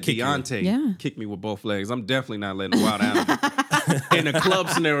when they let kick you. Deontay Yeah. kick me with both legs. I'm definitely not letting a wild animal. In a club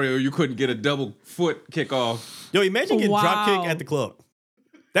scenario, you couldn't get a double foot kick off. Yo, imagine getting drop Wow. kick at the club.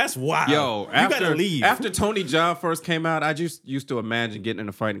 That's wild. Yo, you gotta leave. After Tony Jaa first came out, I just used to imagine getting in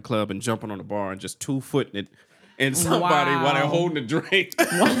a fighting club and jumping on the bar and just 2-footing it in somebody while they're Wow. holding a drink.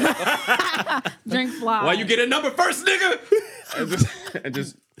 Drink fly. While you get a number first, nigga. and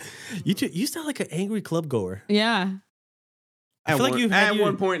just You sound like an angry club goer. Yeah. I at, feel like one, you've had at your-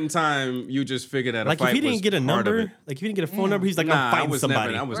 one point in time, you just figured that Like a fight if he didn't was get a part of number, it. like if he didn't get a phone Yeah. number, he's like, Nah, I'm fighting I was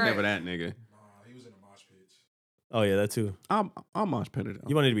somebody. Never, I was Right. never that nigga. He was in a mosh pit. Oh yeah, that too. I'll mosh pit it.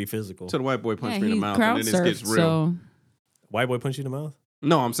 You wanted to be physical. Till the white boy punched Yeah, me in the he mouth, crowd and then it gets surfed, real. so White boy punch you in the mouth.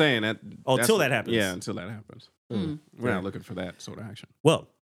 No, I'm saying that. Oh, that's- till that happens. Yeah, until that happens. Mm. We're not looking for that sort of action. Well,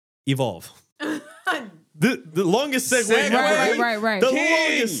 evolve. the longest segue Segue. ever. Right. The King.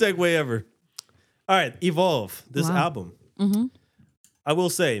 longest segue ever. All right, evolve. This Wow. album. Mm-hmm. I will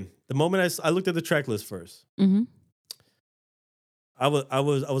say, the moment I looked at the track list first, Mm-hmm. I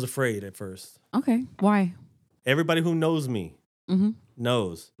was afraid at first. Okay. Why? Everybody who knows me Mm-hmm.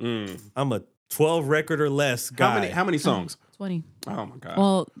 knows Mm. I'm a 12 record or less guy. How many songs? 20. Oh my god.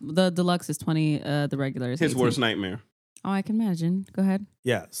 Well, the deluxe is 20. The regular is His 18. worst nightmare. Oh, I can imagine. Go ahead.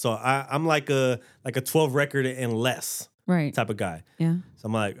 Yeah, so I'm like a 12 record and less Right. type of guy. Yeah. So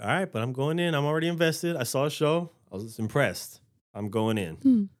I'm like, all right, but I'm going in. I'm already invested. I saw a show. I was impressed. I'm going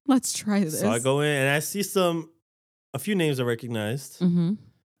in. Let's try this. So I go in and I see a few names I recognized. Mm-hmm.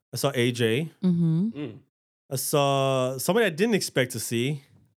 I saw AJ. Mm-hmm. Mm. I saw somebody I didn't expect to see,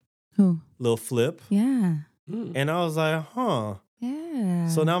 Who? Lil Flip. Yeah. Mm. And I was like, huh. Yeah.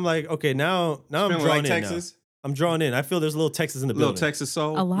 So now I'm like, okay, now I'm Feeling drawn like in Texas. now. I'm drawn in. I feel there's a little Texas in the Little building. Texas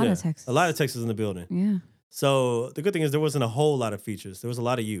soul. a lot Yeah, of Texas. A lot of Texas in the building. Yeah. So the good thing is there wasn't a whole lot of features. There was a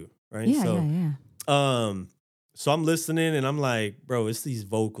lot of you, right? Yeah. so, Yeah. So I'm listening and I'm like, bro, it's these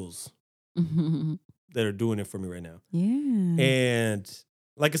vocals Yeah. that are doing it for me right now. yeah. And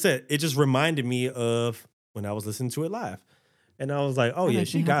like I said, it just reminded me of when I was listening to it live. And I was like, oh That yeah, makes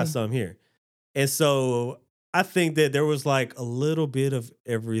she me got happy. some here. And so I think that there was like a little bit of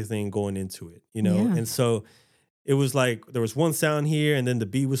everything going into it, you know? Yeah. And so it was like there was one sound here and then the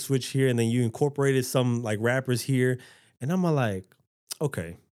beat was switched here and then you incorporated some like rappers here. And I'm like,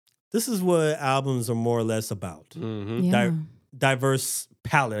 okay, this is what albums are more or less about. Mm-hmm. yeah. Diverse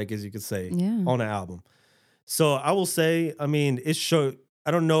palette, I guess you could say, Yeah. on an album. So I will say, I mean, it showed. I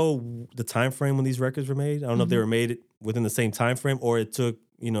don't know the time frame when these records were made. I don't know if they were made within the same time frame or it took,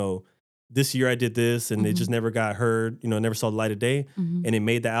 this year I did this and it just never got heard, never saw the light of day Mhm. and it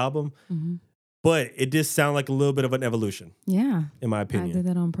made the album. Mhm. But it did sound like a little bit of an evolution, Yeah. in my I opinion. did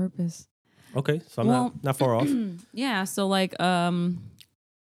that on purpose. Okay, so I'm Well, not far off. Yeah, so like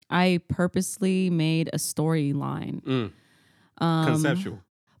I purposely made a storyline. Conceptual.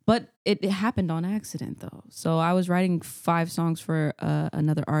 But it happened on accident though. So I was writing 5 songs for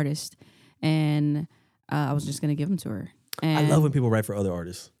another artist, and I was just gonna give them to her. And I love when people write for other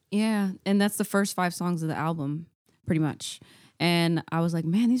artists. yeah, and that's the first 5 songs of the album, pretty much. And I was like,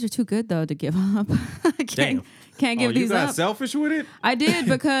 man, these are too good though to give up. I can't give you these got up. selfish with it? I did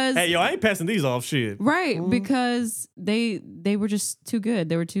because Hey, yo, I ain't passing these off. Shit. right, because they were just too good.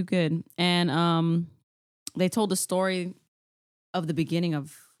 They were too good. And they told the story of the beginning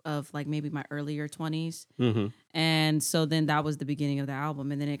of like maybe my earlier 20s. Mm-hmm. And so then that was the beginning of the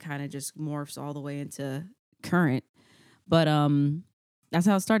album, and then it kind of just morphs all the way into current. But that's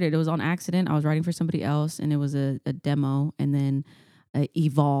how it started. It was on accident. I was writing for somebody else, and it was a demo, and then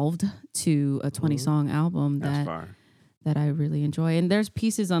evolved to a 20-song album That's fire. that I really enjoy. And there's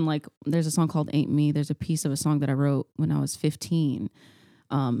pieces on, like, there's a song called Ain't Me. There's a piece of a song that I wrote when I was 15,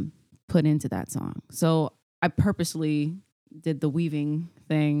 put into that song. So I purposely did the weaving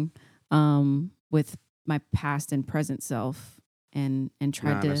thing with my past and present self, and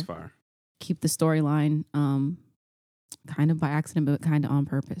tried That's to fire. keep the storyline kind of by accident, but kind of on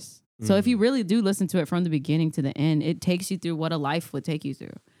purpose. So if you really do listen to it from the beginning to the end, it takes you through what a life would take you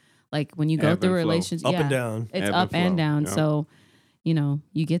through. Like when you go Ebb through a and flow. relationship, Up and down. it's Ebb up and and flow. down. Yeah. So,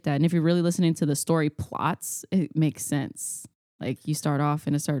 you get that. And if you're really listening to the story plots, it makes sense. Like you start off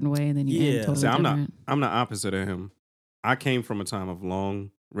in a certain way and then you Yeah. end totally See, I'm different. the opposite of him. I came from a time of long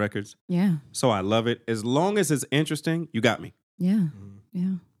records, Yeah. so I love it. As long as it's interesting, you got me. Yeah.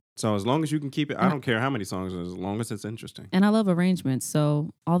 Yeah. So as long as you can keep it, I don't care how many songs, as long as it's interesting. And I love arrangements.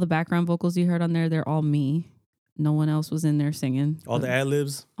 So all the background vocals you heard on there, they're all me. No one else was in there singing. All the ad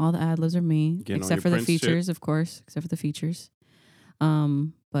libs. All the ad libs are me, Getting on except your for the Prince shit. features, of course. Except for the features.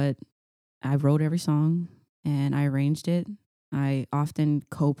 But I wrote every song and I arranged it. I often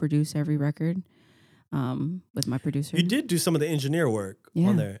co-produce every record with my producer. You did do some of the engineer work Yeah.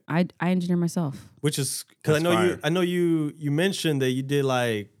 on there, I engineer myself. which is because That's fire. I know you mentioned that you did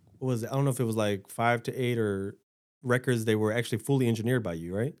like what was it? I don't know if it was like 5 to 8 or records. They were actually fully engineered by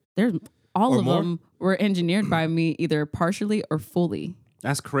you, right? There's all Or of more? them were engineered by me, either partially or fully.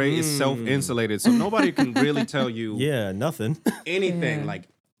 That's crazy. It's self-insulated, so nobody can really tell you Yeah, nothing. anything. Yeah. Like,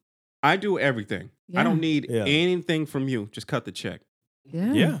 I do everything. I Yeah. don't need Yeah. anything from you. Just cut the check.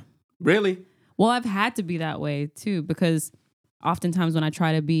 Yeah. yeah. Really? Well, I've had to be that way too, because oftentimes when I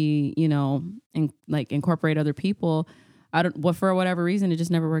try to be, incorporate other people, for whatever reason, it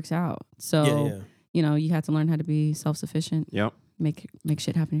just never works out. So, Yeah. You have to learn how to be self-sufficient, Yep. make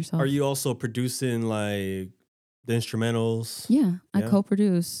shit happen yourself. Are you also producing like the instrumentals? Yeah, I Yeah.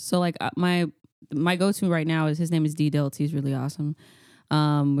 co-produce. So like my go-to right now is, his name is D Dilt. He's really awesome.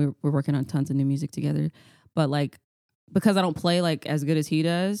 We're working on tons of new music together, but like, because I don't play like as good as he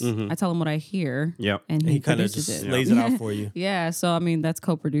does, Mhm. I tell him what I hear, Yep. and And he he kind of produces just it. lays it out for you. Yeah, so I mean that's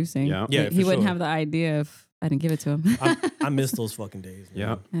co-producing. Yeah. Yeah, he for wouldn't sure. have the idea if I didn't give it to him. I miss those fucking days.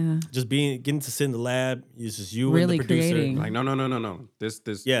 Man. Yeah. Yeah, Just getting to sit in the lab. It's just you Really and the producer. creating. Like, no. This.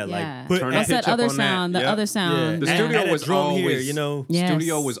 Yeah, Yeah. like put Turn that's pitch that up other on that. sound. The Yep. other sound. The add- studio add that was drum here, always- you know. Yes.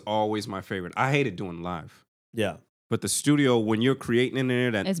 Studio was always my favorite. I hated doing live. Yeah. But the studio, when you're creating in there,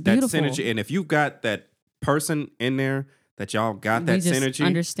 It's that beautiful. synergy, and if you got that person in there that y'all got We that just synergy,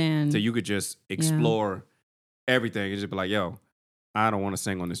 understand. so you could just explore everything and just be like, yo, I don't want to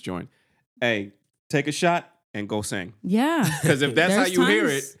sing on this joint. Hey, take a shot and go sing. Yeah, Because if that's how There's you hear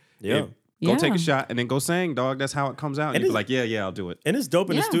it, times- Yeah. go take Yeah. a shot and then go sing, dog. That's how it comes out. And And you be it's- like, yeah, I'll do it. And it's dope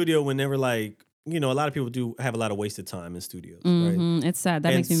in the Yeah. studio whenever like, a lot of people do have a lot of wasted time in studios, right? Mhm. It's sad. That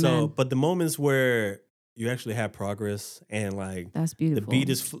and makes me so, mad. but the moments where you actually have progress and like That's the beautiful. beat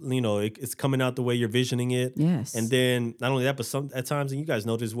is, it's coming out the way you're visioning it. yes, And then not only that, but some at times, and you guys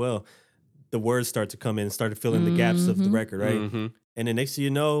know this well, the words start to come in and start to fill in the gaps of the Mhm. record, right? Mhm. And then next thing you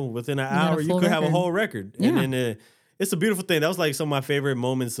know, within an got a hour, you full could have a record. whole record. Yeah. And then it's a beautiful thing. That was like some of my favorite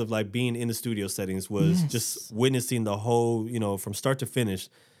moments of like being in the studio settings was Yes. just witnessing the whole, from start to finish.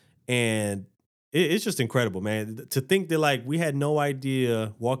 And it's just incredible, man. To think that like we had no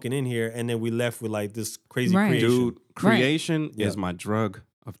idea walking in here and then we left with like this crazy Right. creation. Dude, creation Yeah. is my drug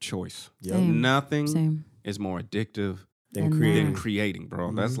of choice. Yep. Same. Nothing Same. is more addictive Then And creating. than creating,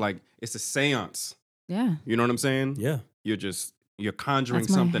 bro. That's Mhm. like, it's a seance. Yeah, You know what I'm saying? Yeah. You're conjuring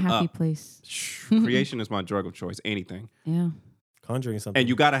that's my something happy up. place. Creation is my drug of choice, anything. Yeah, Conjuring something. And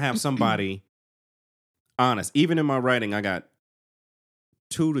you got to have somebody honest. Even in my writing, I got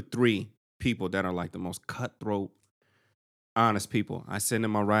 2 to 3 people that are like the most cutthroat, honest people. I send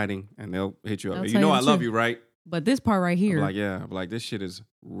them my writing and they'll hit you up. They'll You tell know you I the love truth. you, right? But this part right here, I'm like, this shit is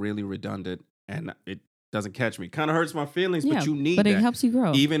really redundant and it doesn't catch me. Kind of hurts my feelings, but you need but that. it helps you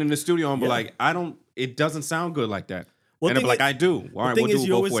grow. Even in the studio, I'm like, it doesn't sound good like that. Well, and I'm like, I do. All right, we'll do it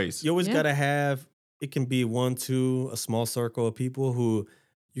both ways. You always gotta have. It can be 1, 2, a small circle of people who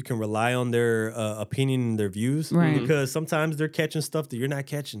you can rely on their opinion and their views, right? Because sometimes they're catching stuff that you're not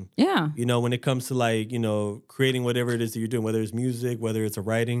catching. Yeah, when it comes to like creating whatever it is that you're doing, whether it's music, whether it's a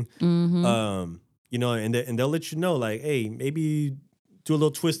writing, and they'll let you know like, hey, maybe do a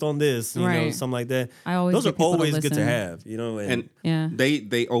little twist on this, you know, something like that. Those are always good to have, and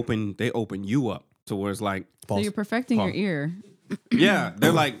they open you up to where it's like, so you're perfecting your ear. Yeah,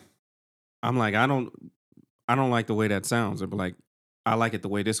 they're like, I'm like, I don't like the way that sounds. They're like, I like it the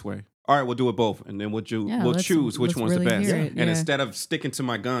way this way. All right, we'll do it both, and then we'll choose which one's really the best. And instead of sticking to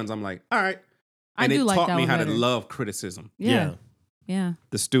my guns, I'm like, all right. And I do it like taught that me one how better. to love criticism. Yeah.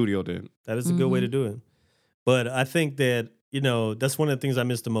 The studio did. That is a good way to do it. But I think that that's one of the things I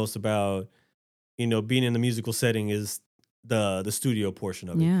miss the most about being in the musical setting is the studio portion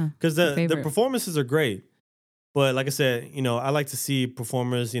of it. Yeah, because the performances are great. But like I said, I like to see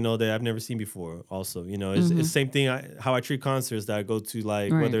performers, that I've never seen before. Also, it's the same thing. How I treat concerts that I go to,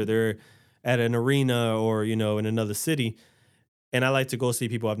 like whether they're at an arena or in another city, and I like to go see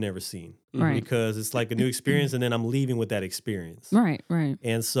people I've never seen, because it's like a new experience, and then I'm leaving with that experience. Right.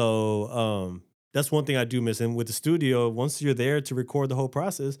 And so that's one thing I do miss. And with the studio, once you're there to record the whole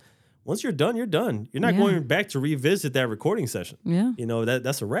process, once you're done, you're done. You're not going back to revisit that recording session. Yeah,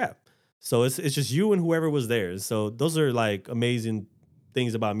 that's a wrap. So it's just you and whoever was there. So those are like amazing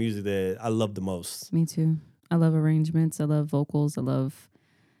things about music that I love the most. Me too. I love arrangements. I love vocals. I love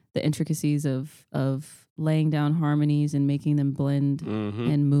the intricacies of laying down harmonies and making them blend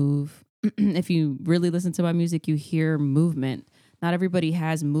and move. If you really listen to my music, you hear movement. Not everybody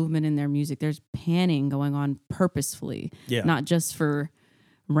has movement in their music. There's panning going on purposefully, not just for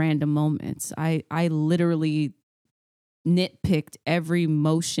random moments. I literally nitpicked every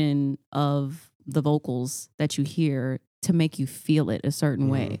motion of the vocals that you hear to make you feel it a certain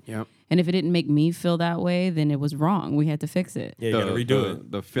way. Yep. And if it didn't make me feel that way, then it was wrong. We had to fix it. Yeah, you gotta redo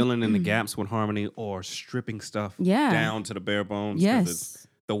it. The filling in the gaps with harmony or stripping stuff down to the bare bones. Yes.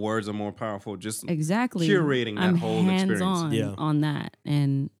 The words are more powerful. Just exactly curating that whole experience. On that.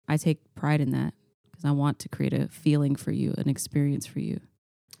 And I take pride in that because I want to create a feeling for you, an experience for you.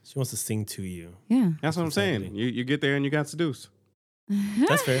 She wants to sing to you. Yeah. That's what I'm saying. You get there and you got seduced.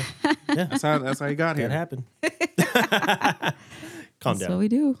 That's fair. Yeah. That's how you got here. That happened. Calm down. That's what we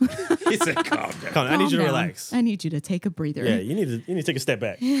do. He said, calm down. Calm down. I need you to relax. I need you to take a breather. Yeah, you need to take a step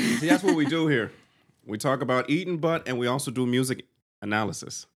back. See, that's what we do here. We talk about eating butt and we also do music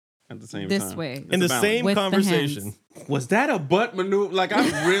analysis at the same time. This way. In the same With the conversation. Was that a butt maneuver? Like,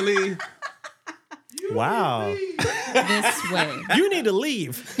 I really... Wow. This way. You need to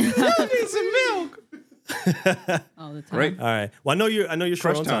leave. I need some milk. All the time. Right? All right. Well, I know you're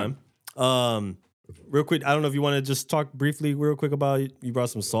short on time. Real quick, I don't know if you want to just talk briefly, real quick about you brought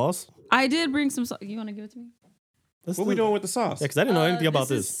some sauce. I did bring some sauce. You want to give it to me? What are we doing with the sauce? Yeah, because I didn't know anything about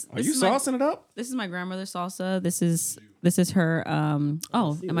this. Are you saucing it up? This is my grandmother's salsa. This is her. Am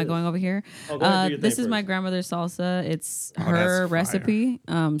I going over here? Oh, go ahead, do your this thing is my first. grandmother's salsa. It's Oh, her that's recipe.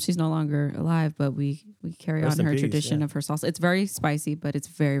 She's no longer alive, but we carry Rest on in her peace, tradition yeah. of her salsa. It's very spicy, but it's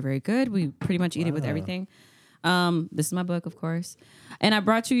very, very good. We pretty much eat it with everything. This is my book, of course, and I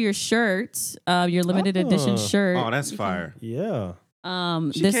brought you your shirt, your limited edition shirt. Oh, that's fire. Yeah.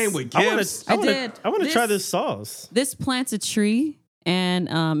 She this, came with I wanna- gifts. I wanna- did. I want to try this sauce. This plants a tree, and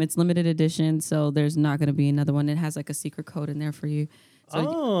it's limited edition, so there's not going to be another one. It has like a secret code in there for you, so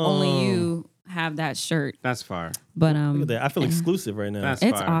only you have that shirt. That's fire. But Look at that. I feel exclusive right now. That's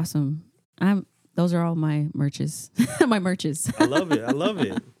it's fire. awesome. Those are all my merches. My merches. I love it. I love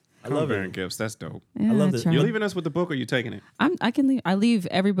it. I love Bearing it. gifts. That's dope. Yeah, I love I it. try. You leaving us with the book or you taking it? I can leave. I leave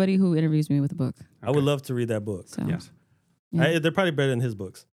everybody who interviews me with a book. I would love to read that book. So Yes. They're probably better than his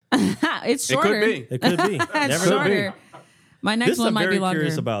books. it's It shorter. could be. It could be. It's Never know. shorter. My next This one I'm might very be longer.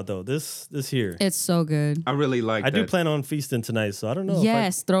 curious about though. This here. It's so good. I really like I that. do plan on feasting tonight, so I don't know. if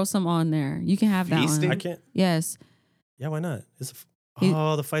Yes, throw some on there. You can have that Feasting? one. I can't. Yes. Yeah, why not? He-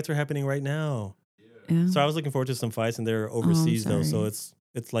 The fights are happening right now. Yeah. So I was looking forward to some fights, and they're overseas though, so sorry.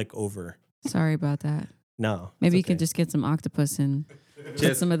 it's like over. Sorry about that. No, Maybe you it's can okay. just get some octopus and get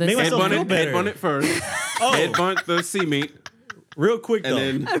Just some of this. make myself Headbutt feel it, better. headbutt it first. Oh, Headbutt the sea meat. real quick though.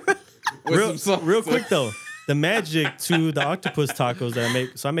 And then with some sauce. real quick though. The magic to the octopus tacos that I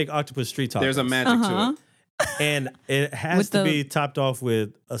make. So I make octopus street tacos. There's a magic to it. and it has With to the be topped off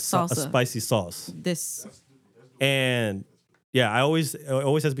with a salsa. spicy sauce. This. And Yeah, it always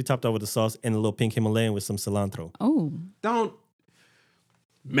has to be topped off with the sauce and a little pink Himalayan with some cilantro. Oh, Don't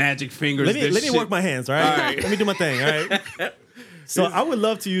magic fingers. Let me this shit. work my hands, all right? All right. Let me do my thing, all right? So I would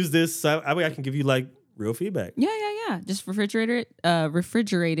love to use this. So I can give you like real feedback yeah. Just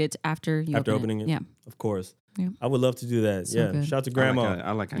refrigerate it after you opening it. Yeah. Of course. Yeah. I would love to do that. So yeah. good. Shout out to Grandma.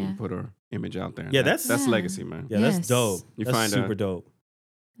 I like how you Yeah. put her image out there. Yeah, that's Yeah. legacy, man. Yeah, Yes. that's dope. You That's find super dope.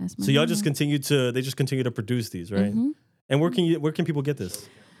 That's my So y'all mama. just continue to produce these, right? Mhm. And where can people get this?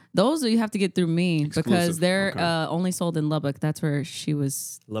 Those you have to get through me because Exclusive. they're Okay. only sold in Lubbock. That's where she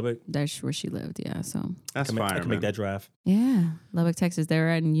was. Lubbock. That's where she lived. Yeah. So That's I fire, can make man. that drive. yeah, Lubbock, Texas. They're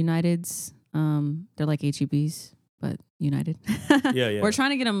at United's. They're like HEBs, but United. Yeah. We're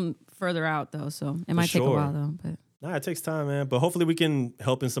trying to get them further out though, so it might take a sure. while though. But Nah, it takes time, man. But hopefully we can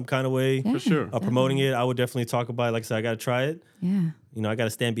help in some kind of way. yeah, For sure. Promoting it, I would definitely talk about it. Like I said, I got to try it. Yeah. You know, I got to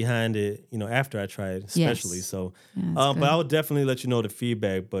stand behind it, after I try it, especially. Yes. So, Yeah, it's but good. I would definitely let you know the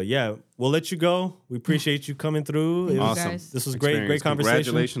feedback. But yeah, we'll let you go. We appreciate you coming through. Thank It you, was- Awesome. guys. This was great Experience. conversation.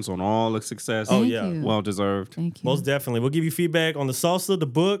 Congratulations on all the success. Oh, Thank yeah. you. Well deserved. Thank you. Most definitely. We'll give you feedback on the salsa, the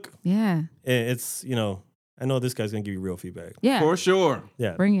book. Yeah. And it's, I know this guy's going to give you real feedback. Yeah. For sure.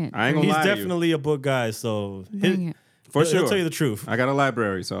 Yeah. Bring it. I ain't Bring gonna He's lie to you. definitely a book guy. So Bring it. For he'll sure. tell you the truth. I got a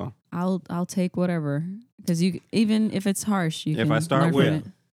library, so I'll take whatever because even if it's harsh, you if can I start learn with from it.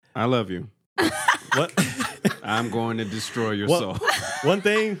 I love you, What? I'm going to destroy your soul. One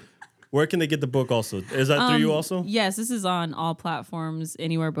thing, where can they get the book also? Is that through you also? Yes, this is on all platforms,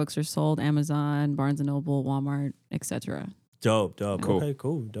 anywhere books are sold, Amazon, Barnes and Noble, Walmart, etc. Dope. Cool. Okay,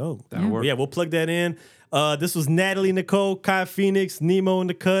 cool. Dope. That'll work. Yeah, we'll plug that in. This was Natalie Nichole, Kai Phoenix, Nemo in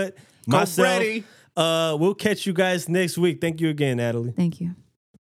the cut, Go myself. Brady. We'll catch you guys next week. Thank you again, Natalie. Thank you.